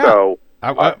Manning. Yeah. So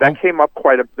that came up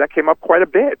quite a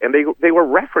bit, and they were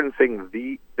referencing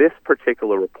this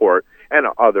particular report and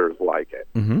others like it.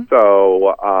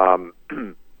 So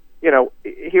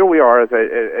here we are, as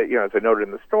I noted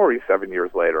in the story, 7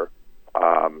 years later,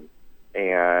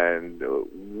 and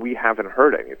we haven't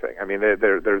heard anything. I mean,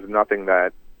 there's nothing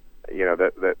that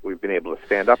that we've been able to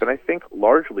stand up, and I think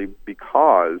largely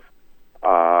because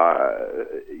a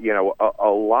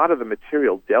lot of the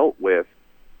material dealt with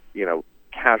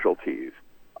casualties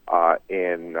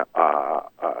in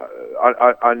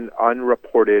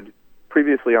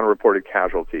previously unreported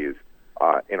casualties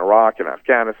in Iraq and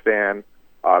Afghanistan.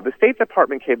 The State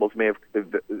Department cables may have.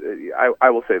 I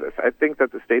will say this: I think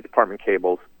that the State Department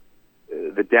cables,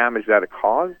 the damage that it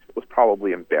caused was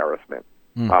probably embarrassment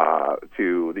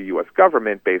to the U.S.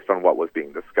 government based on what was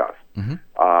being discussed.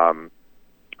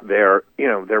 There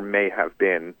may have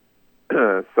been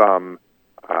some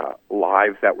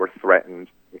lives that were threatened.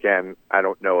 Again, I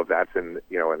don't know if that's in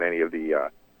any of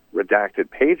the redacted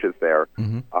pages there.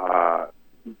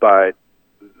 But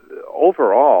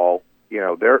overall,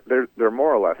 they're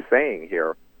more or less saying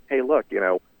here, hey, look,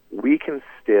 we can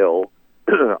still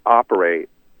operate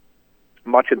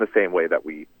much in the same way that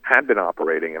we had been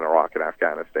operating in Iraq and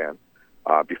Afghanistan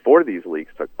before these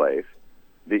leaks took place.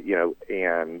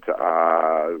 And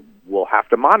we'll have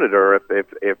to monitor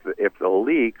if the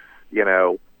leaks,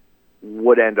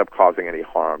 would end up causing any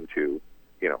harm to,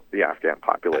 the Afghan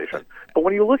population. But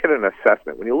when you look at an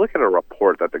assessment, when you look at a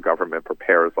report that the government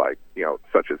prepares, like,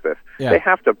 such as this, they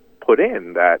have to put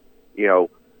in that,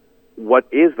 what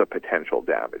is the potential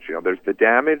damage? There's the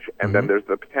damage, and then there's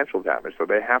the potential damage. So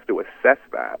they have to assess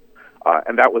that,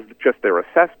 and that was just their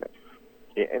assessment.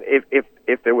 And if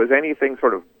there was anything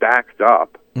sort of backed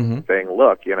up, saying,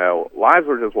 look, lives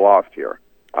were just lost here,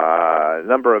 a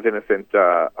number of innocent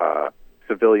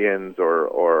civilians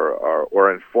or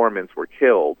informants were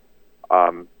killed,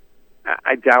 I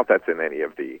doubt that's in any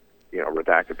of the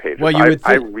redacted pages. Well,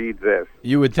 I read this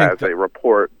as a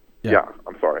report Yeah,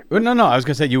 I'm sorry. Well, no, I was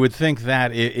going to say you would think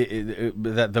that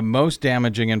that the most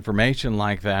damaging information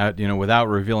like that, without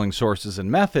revealing sources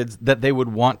and methods, that they would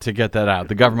want to get that out.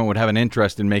 The government would have an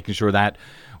interest in making sure that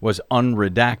was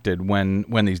unredacted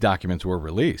when these documents were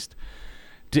released.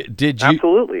 Did you?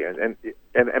 Absolutely, and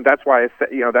that's why I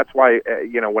say, that's why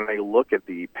when I look at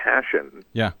the passionate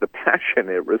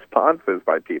responses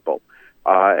by people,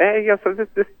 so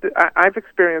I've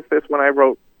experienced this when I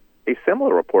wrote a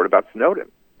similar report about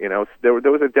Snowden. There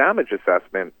was a damage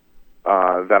assessment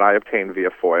that I obtained via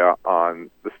FOIA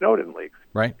on the Snowden leaks.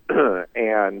 Right.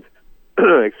 And,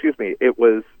 excuse me, it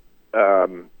was,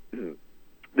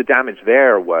 the damage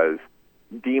there was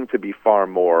deemed to be far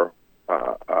more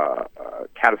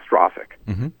catastrophic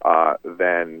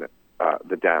than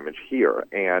the damage here.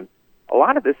 And a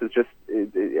lot of this is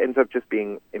it ends up just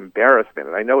being embarrassment.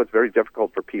 And I know it's very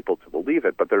difficult for people to believe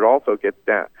it, but there also gets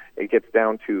down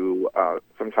to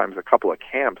sometimes a couple of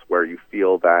camps where you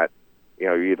feel that,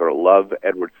 you either love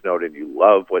Edward Snowden, you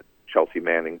love what Chelsea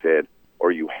Manning did,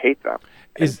 or you hate them.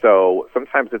 And so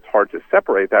sometimes it's hard to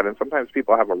separate that, and sometimes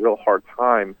people have a real hard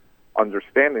time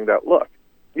understanding that, look,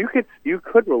 you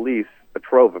could release a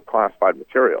trove of classified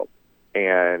material,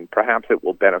 and perhaps it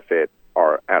will benefit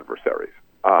our adversaries.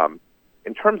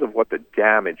 In terms of what the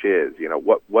damage is,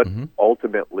 what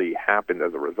ultimately happened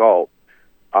as a result,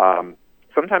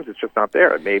 sometimes it's just not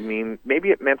there. Maybe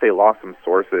it meant they lost some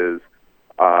sources.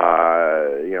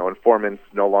 Informants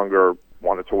no longer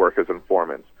wanted to work as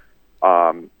informants.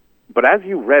 But as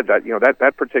you read that,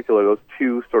 that particular, those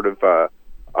two sort of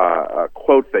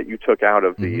quotes that you took out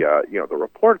of the the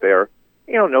report there,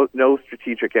 no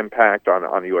strategic impact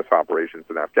on U.S. operations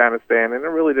in Afghanistan, and it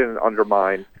really didn't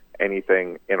undermine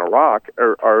anything in Iraq,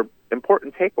 are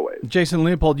important takeaways. Jason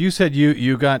Leopold, you said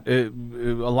you got a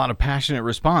lot of passionate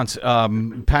response.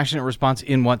 Passionate response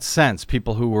in what sense?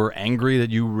 People who were angry that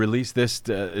you released this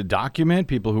document?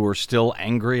 People who were still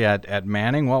angry at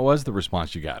Manning? What was the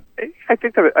response you got? I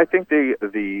think the I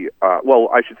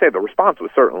should say the response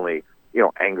was certainly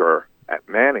anger at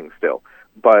Manning still,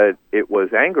 but it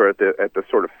was anger at the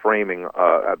sort of framing,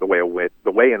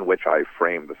 the way in which I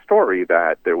framed the story,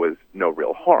 that there was no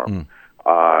real harm,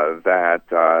 that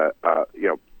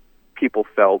people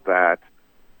felt that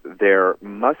there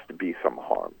must be some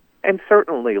harm, and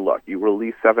certainly, look, you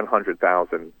release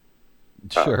 700,000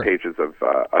 pages of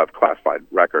classified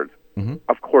records.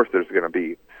 Of course, there's going to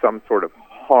be some sort of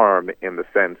harm in the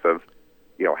sense of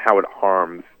how it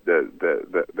harms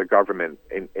the government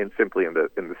in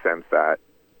the sense that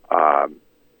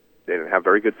they didn't have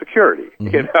very good security.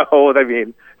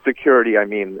 Security.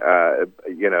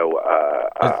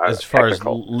 As far as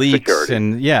leaks security.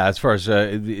 And as far as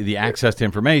the access to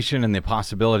information and the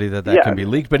possibility that can be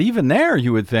leaked. But even there,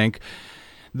 you would think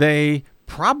they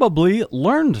probably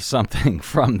learned something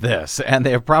from this, and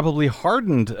they have probably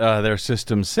hardened their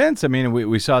system since.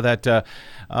 We saw that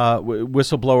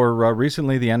whistleblower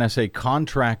recently, the NSA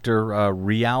contractor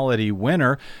Reality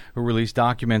Winner, who released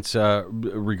documents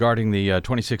regarding the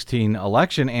 2016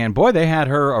 election, and boy, they had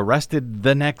her arrested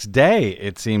the next day,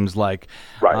 it seems like.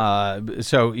 Right.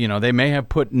 So, they may have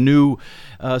put new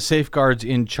safeguards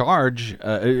in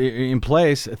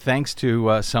place thanks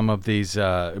to some of these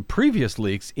previous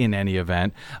leaks in any event.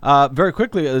 Very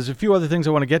quickly, there's a few other things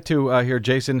I want to get to here,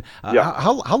 Jason.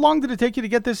 How long did it take you to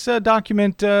get this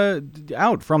document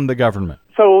out from the government?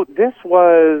 So this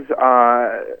was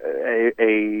I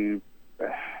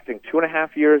think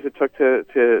 2.5 years it took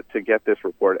to get this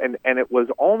report, and it was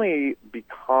only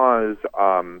because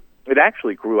it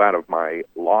actually grew out of my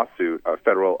lawsuit, a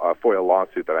federal FOIA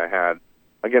lawsuit that I had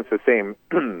against the same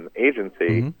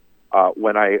agency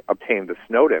when I obtained the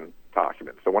Snowden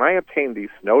documents. So when I obtained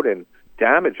these Snowden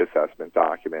damage assessment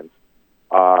documents,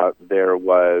 there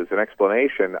was an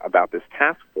explanation about this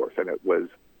task force, and it was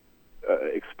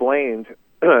explained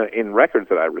in records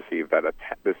that I received that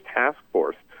this task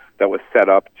force that was set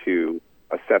up to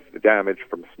assess the damage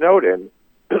from Snowden,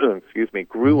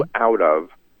 grew out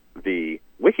of the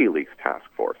WikiLeaks task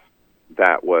force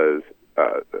that was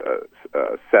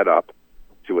set up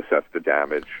to assess the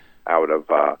damage out of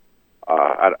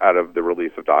the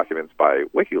release of documents by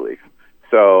WikiLeaks.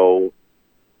 So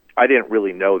I didn't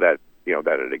really know that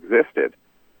that it existed,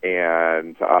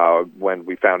 and when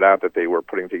we found out that they were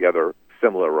putting together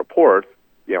similar reports,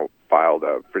 filed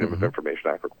a Freedom of Information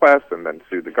Act request and then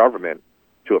sued the government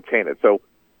to obtain it. So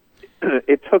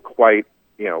it took quite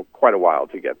a while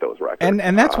to get those records.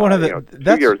 And that's one of the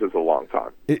 2 years is a long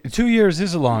time. 2 years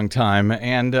is a long time,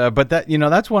 and but that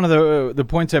that's one of the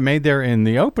points I made there in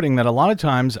the opening, that a lot of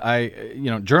times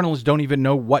journalists don't even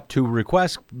know what to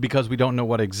request because we don't know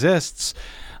what exists,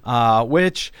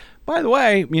 which By the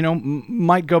way,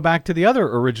 might go back to the other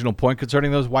original point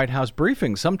concerning those White House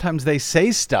briefings. Sometimes they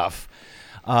say stuff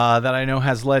that I know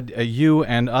has led you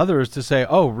and others to say,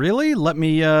 "Oh, really? Let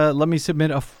me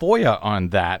submit a FOIA on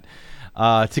that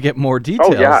to get more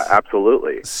details." Oh, yeah,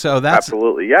 absolutely. So that's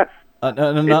absolutely yes.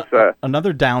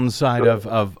 Another downside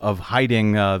of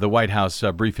hiding the White House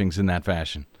briefings in that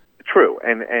fashion. True,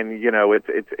 and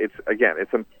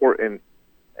it's important.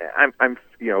 I'm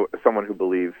someone who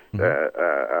believes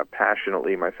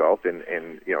passionately myself in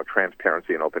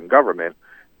transparency and open government,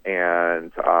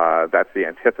 and that's the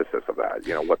antithesis of that.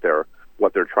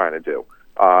 What they're trying to do.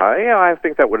 I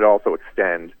think that would also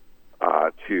extend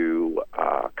to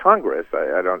Congress.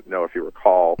 I don't know if you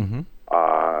recall.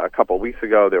 A couple of weeks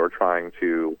ago, they were trying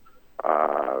to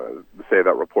say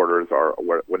that reporters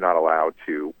were not allowed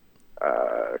to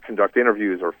conduct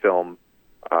interviews or film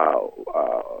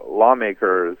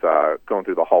lawmakers going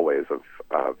through the hallways of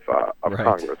right.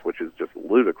 Congress, which is just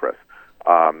ludicrous.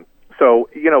 So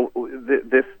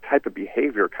this type of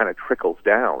behavior kind of trickles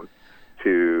down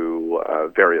to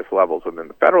various levels within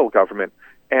the federal government.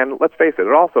 And let's face it,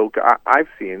 I've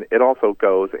seen it also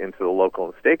goes into the local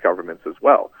and state governments as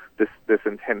well. This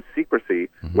intense secrecy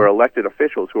where elected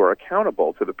officials who are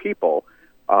accountable to the people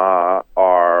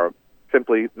are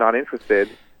simply not interested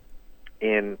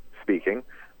in speaking,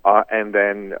 and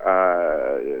then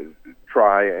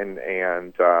try and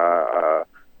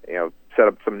set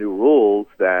up some new rules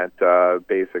that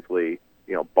basically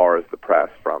bars the press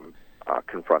from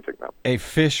confronting them. A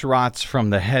fish rots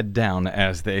from the head down,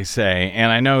 as they say. And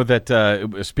I know that,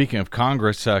 speaking of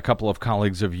Congress, a couple of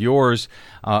colleagues of yours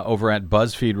over at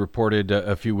BuzzFeed reported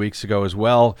a few weeks ago as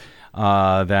well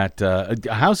that a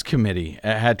House committee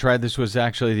had tried. This was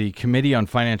actually the Committee on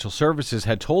Financial Services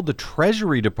had told the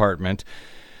Treasury Department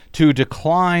to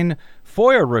decline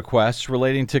FOIA requests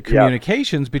relating to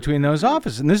communications between those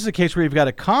offices. And this is a case where you've got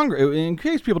a Congress, in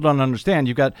case people don't understand,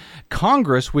 you've got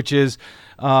Congress, which is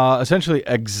essentially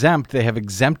exempt. They have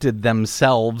exempted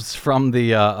themselves from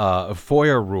the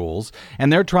FOIA rules,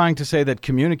 and they're trying to say that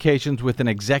communications with an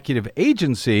executive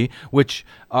agency, which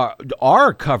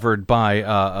are covered by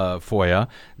FOIA,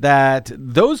 that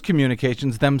those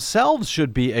communications themselves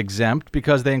should be exempt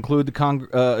because they include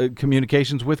the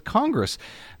communications with Congress.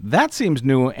 That seems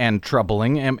new and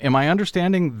troubling. Am I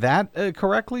understanding that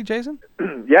correctly, Jason?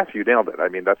 Yes, you nailed it. I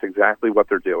mean, that's exactly what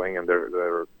they're doing, and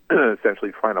they're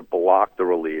essentially trying to block the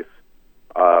release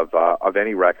of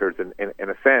any records. And in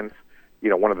a sense,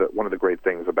 one of the great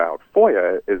things about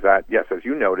FOIA is that, yes, as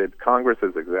you noted, Congress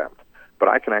is exempt, but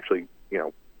I can actually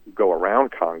go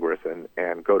around Congress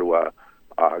and go to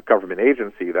a government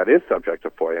agency that is subject to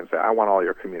FOIA and say, I want all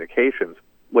your communications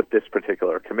with this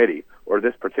particular committee or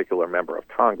this particular member of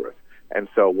Congress. And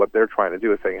so what they're trying to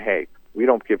do is saying, hey, we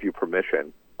don't give you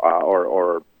permission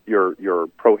or you're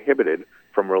prohibited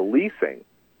from releasing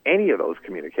any of those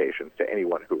communications to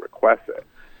anyone who requests it.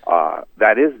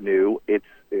 That is new. It's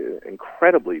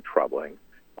incredibly troubling.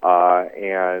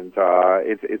 And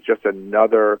it's just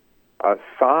another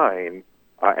sign,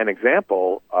 an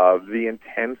example of the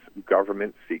intense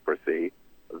government secrecy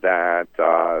that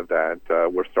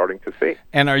we're starting to see.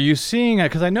 And are you seeing,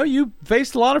 because I know you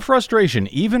faced a lot of frustration,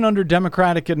 even under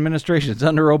Democratic administrations,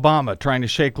 under Obama, trying to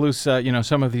shake loose,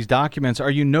 some of these documents.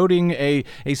 Are you noting a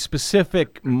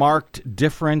specific marked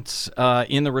difference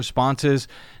in the responses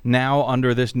now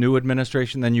under this new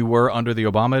administration than you were under the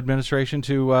Obama administration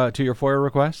to your FOIA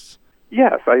requests?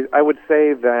 Yes, I would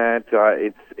say that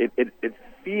it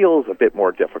feels a bit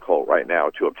more difficult right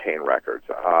now to obtain records.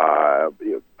 I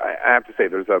have to say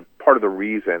there's a part of the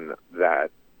reason that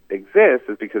exists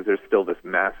is because there's still this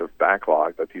massive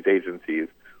backlog that these agencies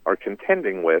are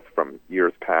contending with from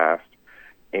years past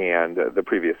and the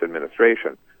previous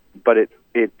administration. But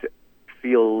it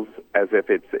feels as if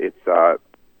it's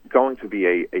going to be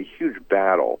a huge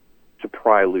battle to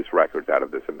pry loose records out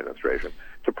of this administration,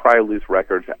 to pry loose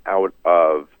records out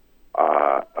of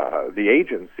the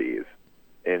agencies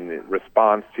in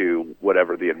response to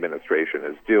whatever the administration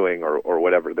is doing or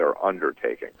whatever they're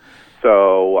undertaking.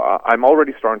 So I'm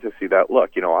already starting to see that.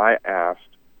 Look, I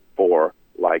asked for,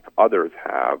 like others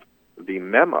have, the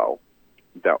memo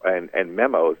and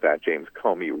memos that James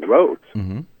Comey wrote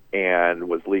and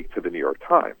was leaked to the New York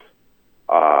Times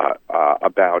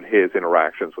about his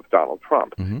interactions with Donald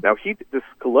Trump. Now, he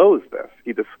disclosed this.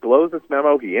 He disclosed this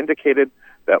memo. He indicated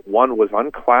that one was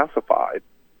unclassified,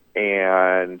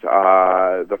 and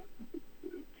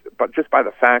but just by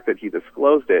the fact that he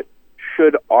disclosed it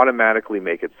should automatically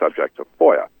make it subject to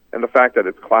FOIA. And the fact that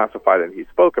it's classified and he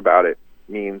spoke about it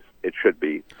means it should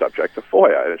be subject to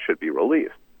FOIA and it should be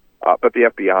released. But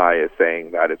the FBI is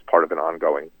saying that it's part of an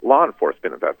ongoing law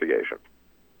enforcement investigation.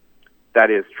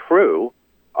 That is true.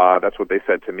 That's what they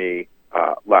said to me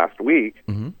last week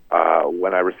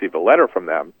when I received a letter from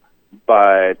them.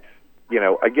 But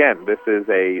again, this is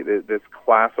this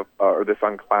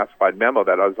unclassified memo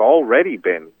that has already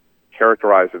been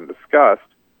characterized and discussed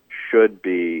should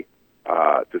be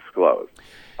disclosed.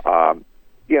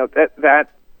 That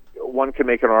one can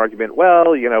make an argument.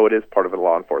 Well, it is part of a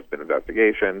law enforcement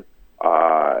investigation.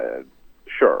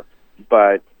 Sure,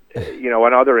 but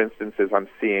in other instances, I'm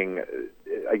seeing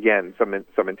again some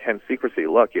intense secrecy.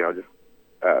 Look, just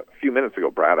a few minutes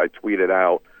ago, Brad, I tweeted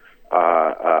out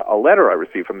a letter I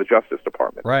received from the Justice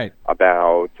Department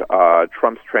about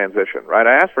Trump's transition. Right,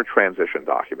 I asked for transition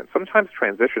documents. Sometimes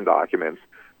transition documents,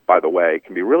 by the way,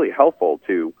 can be really helpful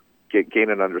to gain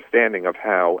an understanding of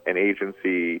how an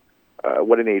agency,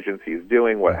 what an agency is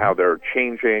doing, how they're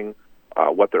changing,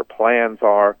 what their plans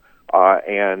are,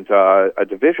 and a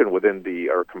division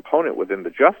or component within the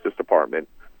Justice Department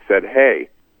said, "Hey,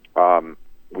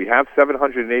 we have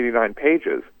 789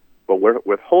 pages, but we're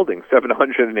withholding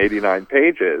 789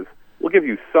 pages. We'll give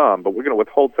you some, but we're going to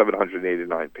withhold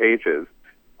 789 pages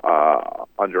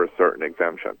under a certain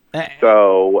exemption."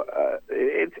 So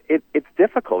it's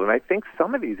difficult, and I think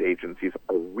some of these agencies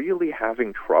are really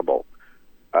having trouble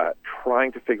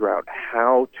trying to figure out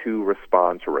how to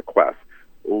respond to requests,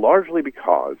 largely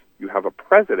because you have a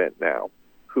president now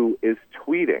who is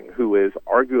tweeting, who is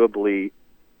arguably,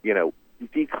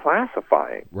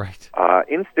 declassifying,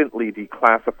 instantly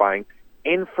declassifying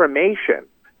information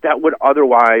that would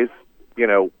otherwise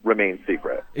remain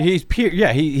secret. He's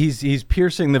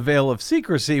piercing the veil of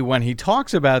secrecy when he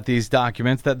talks about these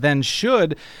documents that then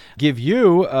should give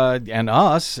you and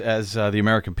us as the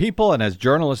American people and as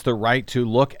journalists the right to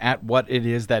look at what it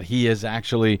is that he is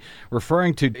actually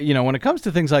referring to. When it comes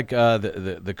to things like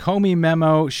the Comey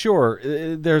memo, sure,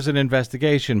 there's an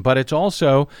investigation, but it's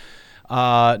also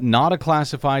not a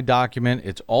classified document.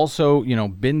 It's also,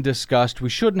 been discussed. We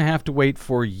shouldn't have to wait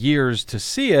for years to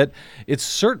see it. It's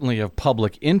certainly of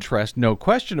public interest, no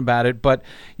question about it. But,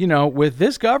 with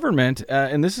this government,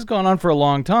 and this has gone on for a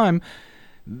long time,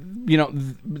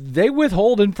 they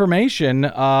withhold information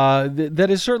that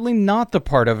is certainly not the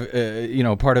part of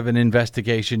an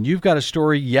investigation. You've got a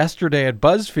story yesterday at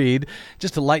BuzzFeed.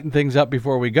 Just to lighten things up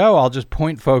before we go, I'll just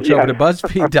point folks over to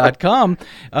BuzzFeed.com.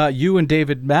 You and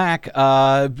David Mack,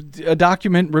 a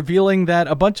document revealing that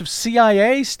a bunch of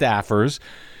CIA staffers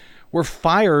were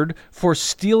fired for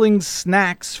stealing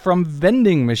snacks from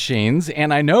vending machines.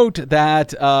 And I note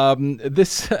that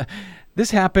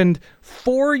this happened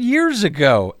 4 years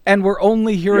ago, and we're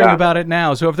only hearing about it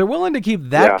now. So if they're willing to keep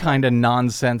that kind of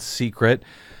nonsense secret,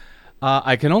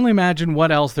 I can only imagine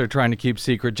what else they're trying to keep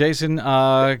secret. Jason,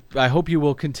 I hope you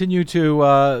will continue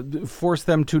to force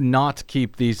them to not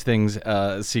keep these things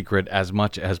secret as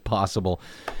much as possible.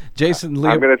 Jason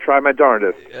Leopold. I'm going to try my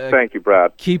darndest. Thank you,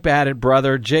 Brad. Keep at it,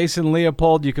 brother. Jason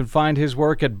Leopold, you can find his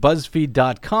work at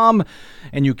BuzzFeed.com,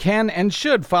 and you can and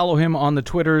should follow him on the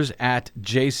Twitters at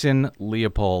Jason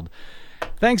Leopold.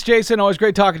 Thanks, Jason. Always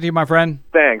great talking to you, my friend.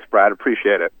 Thanks, Brad.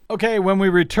 Appreciate it. Okay, when we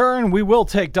return, we will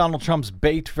take Donald Trump's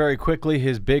bait very quickly,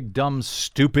 his big, dumb,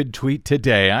 stupid tweet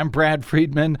today. I'm Brad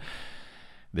Friedman.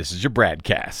 This is your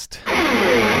BradCast.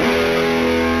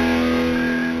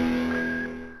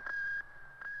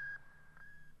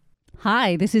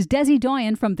 Hi, this is Desi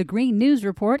Doyen from the Green News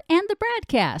Report and the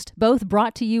BradCast, both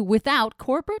brought to you without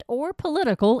corporate or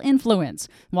political influence.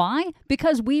 Why?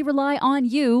 Because we rely on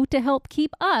you to help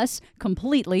keep us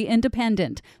completely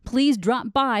independent. Please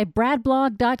drop by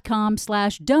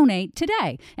bradblog.com/donate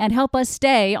today and help us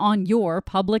stay on your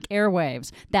public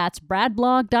airwaves. That's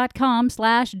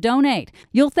bradblog.com/donate.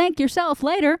 You'll thank yourself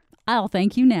later. I'll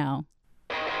thank you now.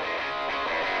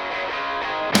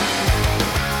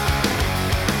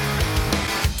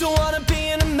 Don't wanna be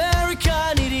an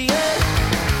American idiot.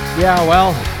 Yeah,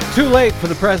 well, too late for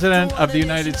the President of the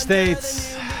United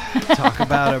States. Talk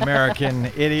about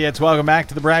American idiots. Welcome back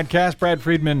to the BradCast. Brad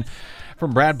Friedman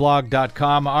from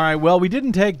bradblog.com. All right, well, we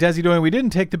didn't take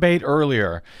the bait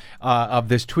earlier of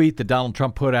this tweet that Donald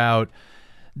Trump put out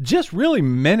just really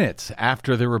minutes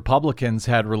after the Republicans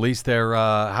had released their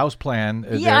House plan,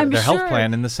 their health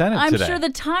plan in the Senate today. I'm sure the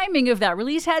timing of that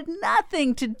release had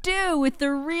nothing to do with the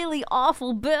really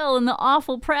awful bill and the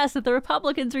awful press that the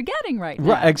Republicans are getting right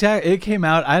now. Right, exactly. It came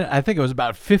out, I think it was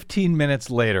about 15 minutes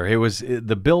later.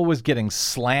 The bill was getting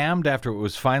slammed after it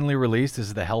was finally released. This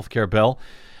is the health care bill.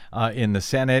 in the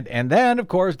Senate. And then, of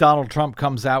course, Donald Trump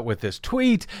comes out with this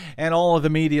tweet, and all of the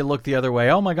media look the other way.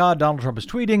 Oh, my God, Donald Trump is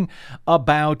tweeting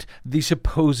about the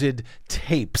supposed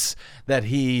tapes that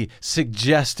he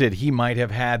suggested he might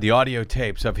have had, the audio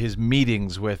tapes of his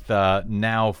meetings with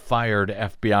now fired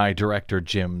FBI Director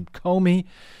Jim Comey.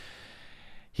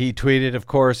 He tweeted, of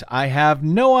course, I have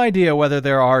no idea whether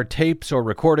there are tapes or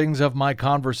recordings of my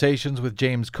conversations with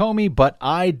James Comey, but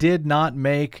I did not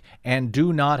make and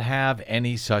do not have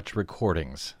any such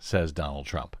recordings, says Donald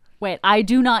Trump. Wait, I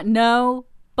do not know,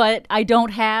 but I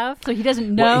don't have? So he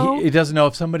doesn't know? Well, he doesn't know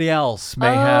if somebody else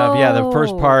may have. Yeah, the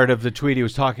first part of the tweet, he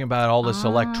was talking about all this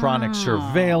electronic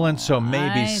surveillance, so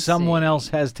maybe someone else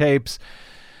has tapes.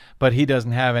 But he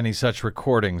doesn't have any such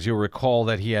recordings. You'll recall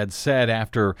that he had said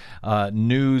after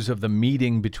news of the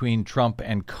meeting between Trump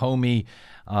and Comey,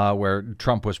 where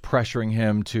Trump was pressuring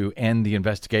him to end the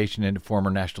investigation into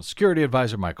former National Security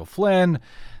Advisor Michael Flynn,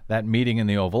 that meeting in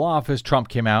the Oval Office, Trump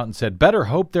came out and said, better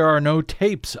hope there are no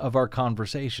tapes of our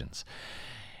conversations.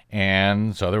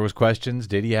 And so there was questions,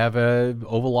 did he have a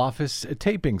Oval Office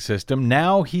taping system?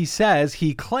 Now he says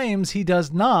he claims he does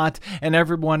not, and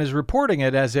everyone is reporting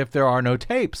it as if there are no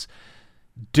tapes.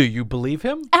 Do you believe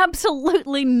him?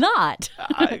 Absolutely not.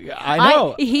 I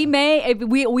know. He may.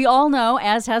 We all know,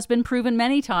 as has been proven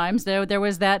many times, there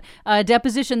was that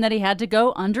deposition that he had to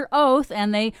go under oath,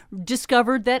 and they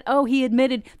discovered that, he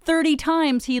admitted 30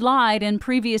 times he lied in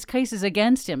previous cases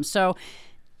against him. So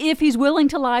if he's willing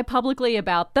to lie publicly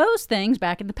about those things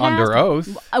back in the past. Under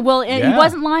oath. Well, he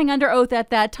wasn't lying under oath at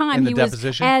that time. He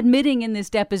was admitting in this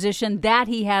deposition that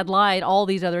he had lied all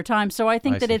these other times. So I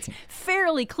think that it's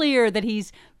fairly clear that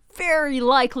he's very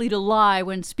likely to lie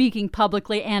when speaking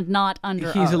publicly and not under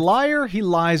oath. He's a liar. He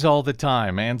lies all the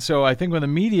time. And so I think when the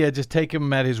media just take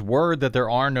him at his word that there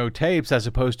are no tapes, as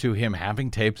opposed to him having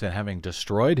tapes and having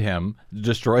destroyed them,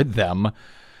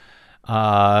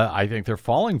 I think they're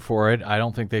falling for it. I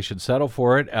don't think they should settle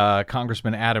for it.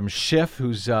 Congressman Adam Schiff,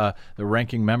 who's the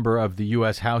ranking member of the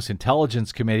U.S. House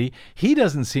Intelligence Committee, he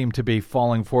doesn't seem to be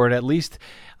falling for it. At least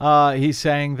he's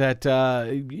saying that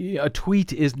a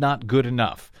tweet is not good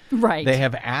enough. Right. They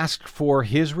have asked for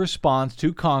his response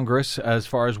to Congress as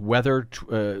far as whether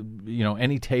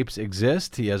any tapes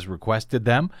exist. He has requested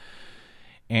them.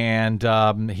 And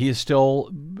he is still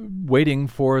waiting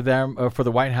for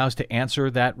the White House to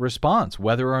answer that response,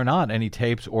 whether or not any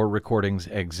tapes or recordings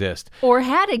exist. Or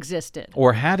had existed,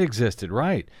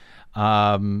 right.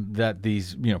 That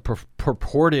these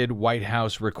purported White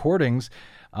House recordings,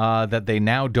 that they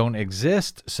now don't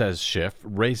exist, says Schiff,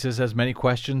 raises as many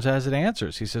questions as it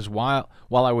answers. He says, while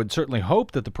I would certainly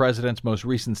hope that the president's most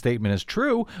recent statement is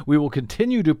true, we will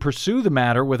continue to pursue the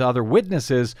matter with other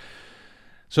witnesses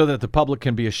so that the public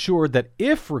can be assured that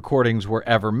if recordings were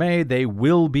ever made, they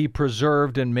will be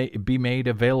preserved and be made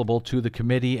available to the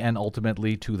committee and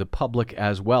ultimately to the public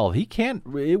as well.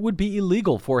 It would be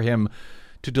illegal for him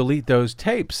to delete those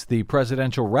tapes. The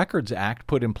Presidential Records Act,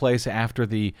 put in place after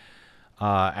the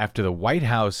White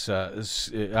House,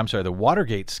 the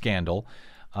Watergate scandal,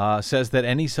 says that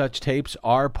any such tapes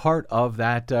are part of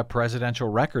that presidential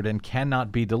record and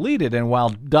cannot be deleted. And while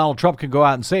Donald Trump can go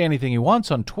out and say anything he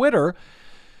wants on Twitter,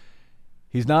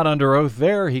 he's not under oath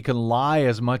there. He can lie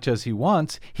as much as he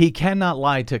wants. He cannot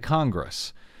lie to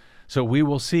Congress. So we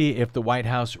will see if the White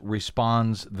House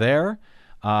responds there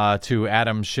to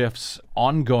Adam Schiff's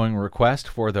ongoing request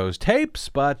for those tapes.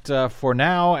 But for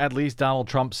now, at least Donald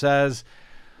Trump says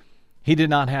he did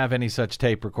not have any such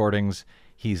tape recordings.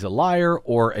 He's a liar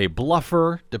or a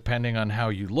bluffer, depending on how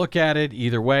you look at it.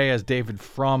 Either way, as David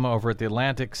Frum over at The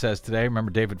Atlantic says today, remember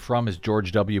David Frum is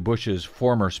George W. Bush's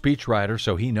former speechwriter,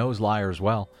 so he knows liars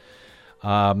well.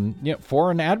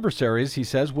 Foreign adversaries, he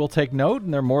says, will take note,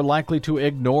 and they're more likely to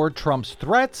ignore Trump's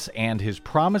threats and his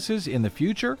promises in the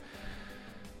future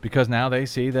because now they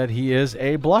see that he is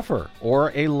a bluffer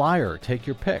or a liar. Take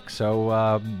your pick.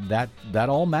 So that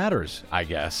all matters, I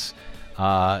guess.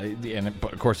 And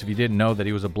of course, if you didn't know that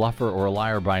he was a bluffer or a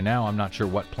liar by now, I'm not sure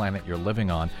what planet you're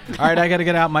living on. All right, I got to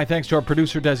get out. My thanks to our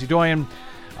producer, Desi Doyen,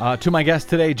 to my guest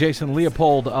today, Jason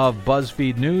Leopold of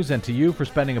BuzzFeed News, and to you for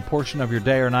spending a portion of your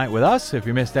day or night with us. If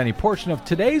you missed any portion of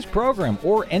today's program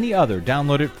or any other,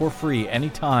 download it for free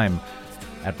anytime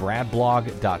at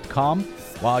bradblog.com.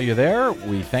 While you're there,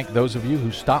 we thank those of you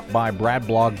who stopped by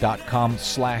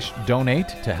bradblog.com/donate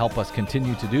to help us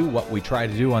continue to do what we try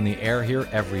to do on the air here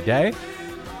every day.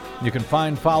 You can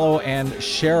find, follow, and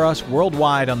share us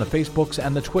worldwide on the Facebooks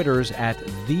and the Twitters at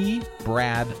The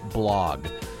Brad Blog.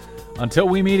 Until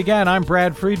we meet again, I'm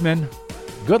Brad Friedman.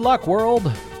 Good luck, world.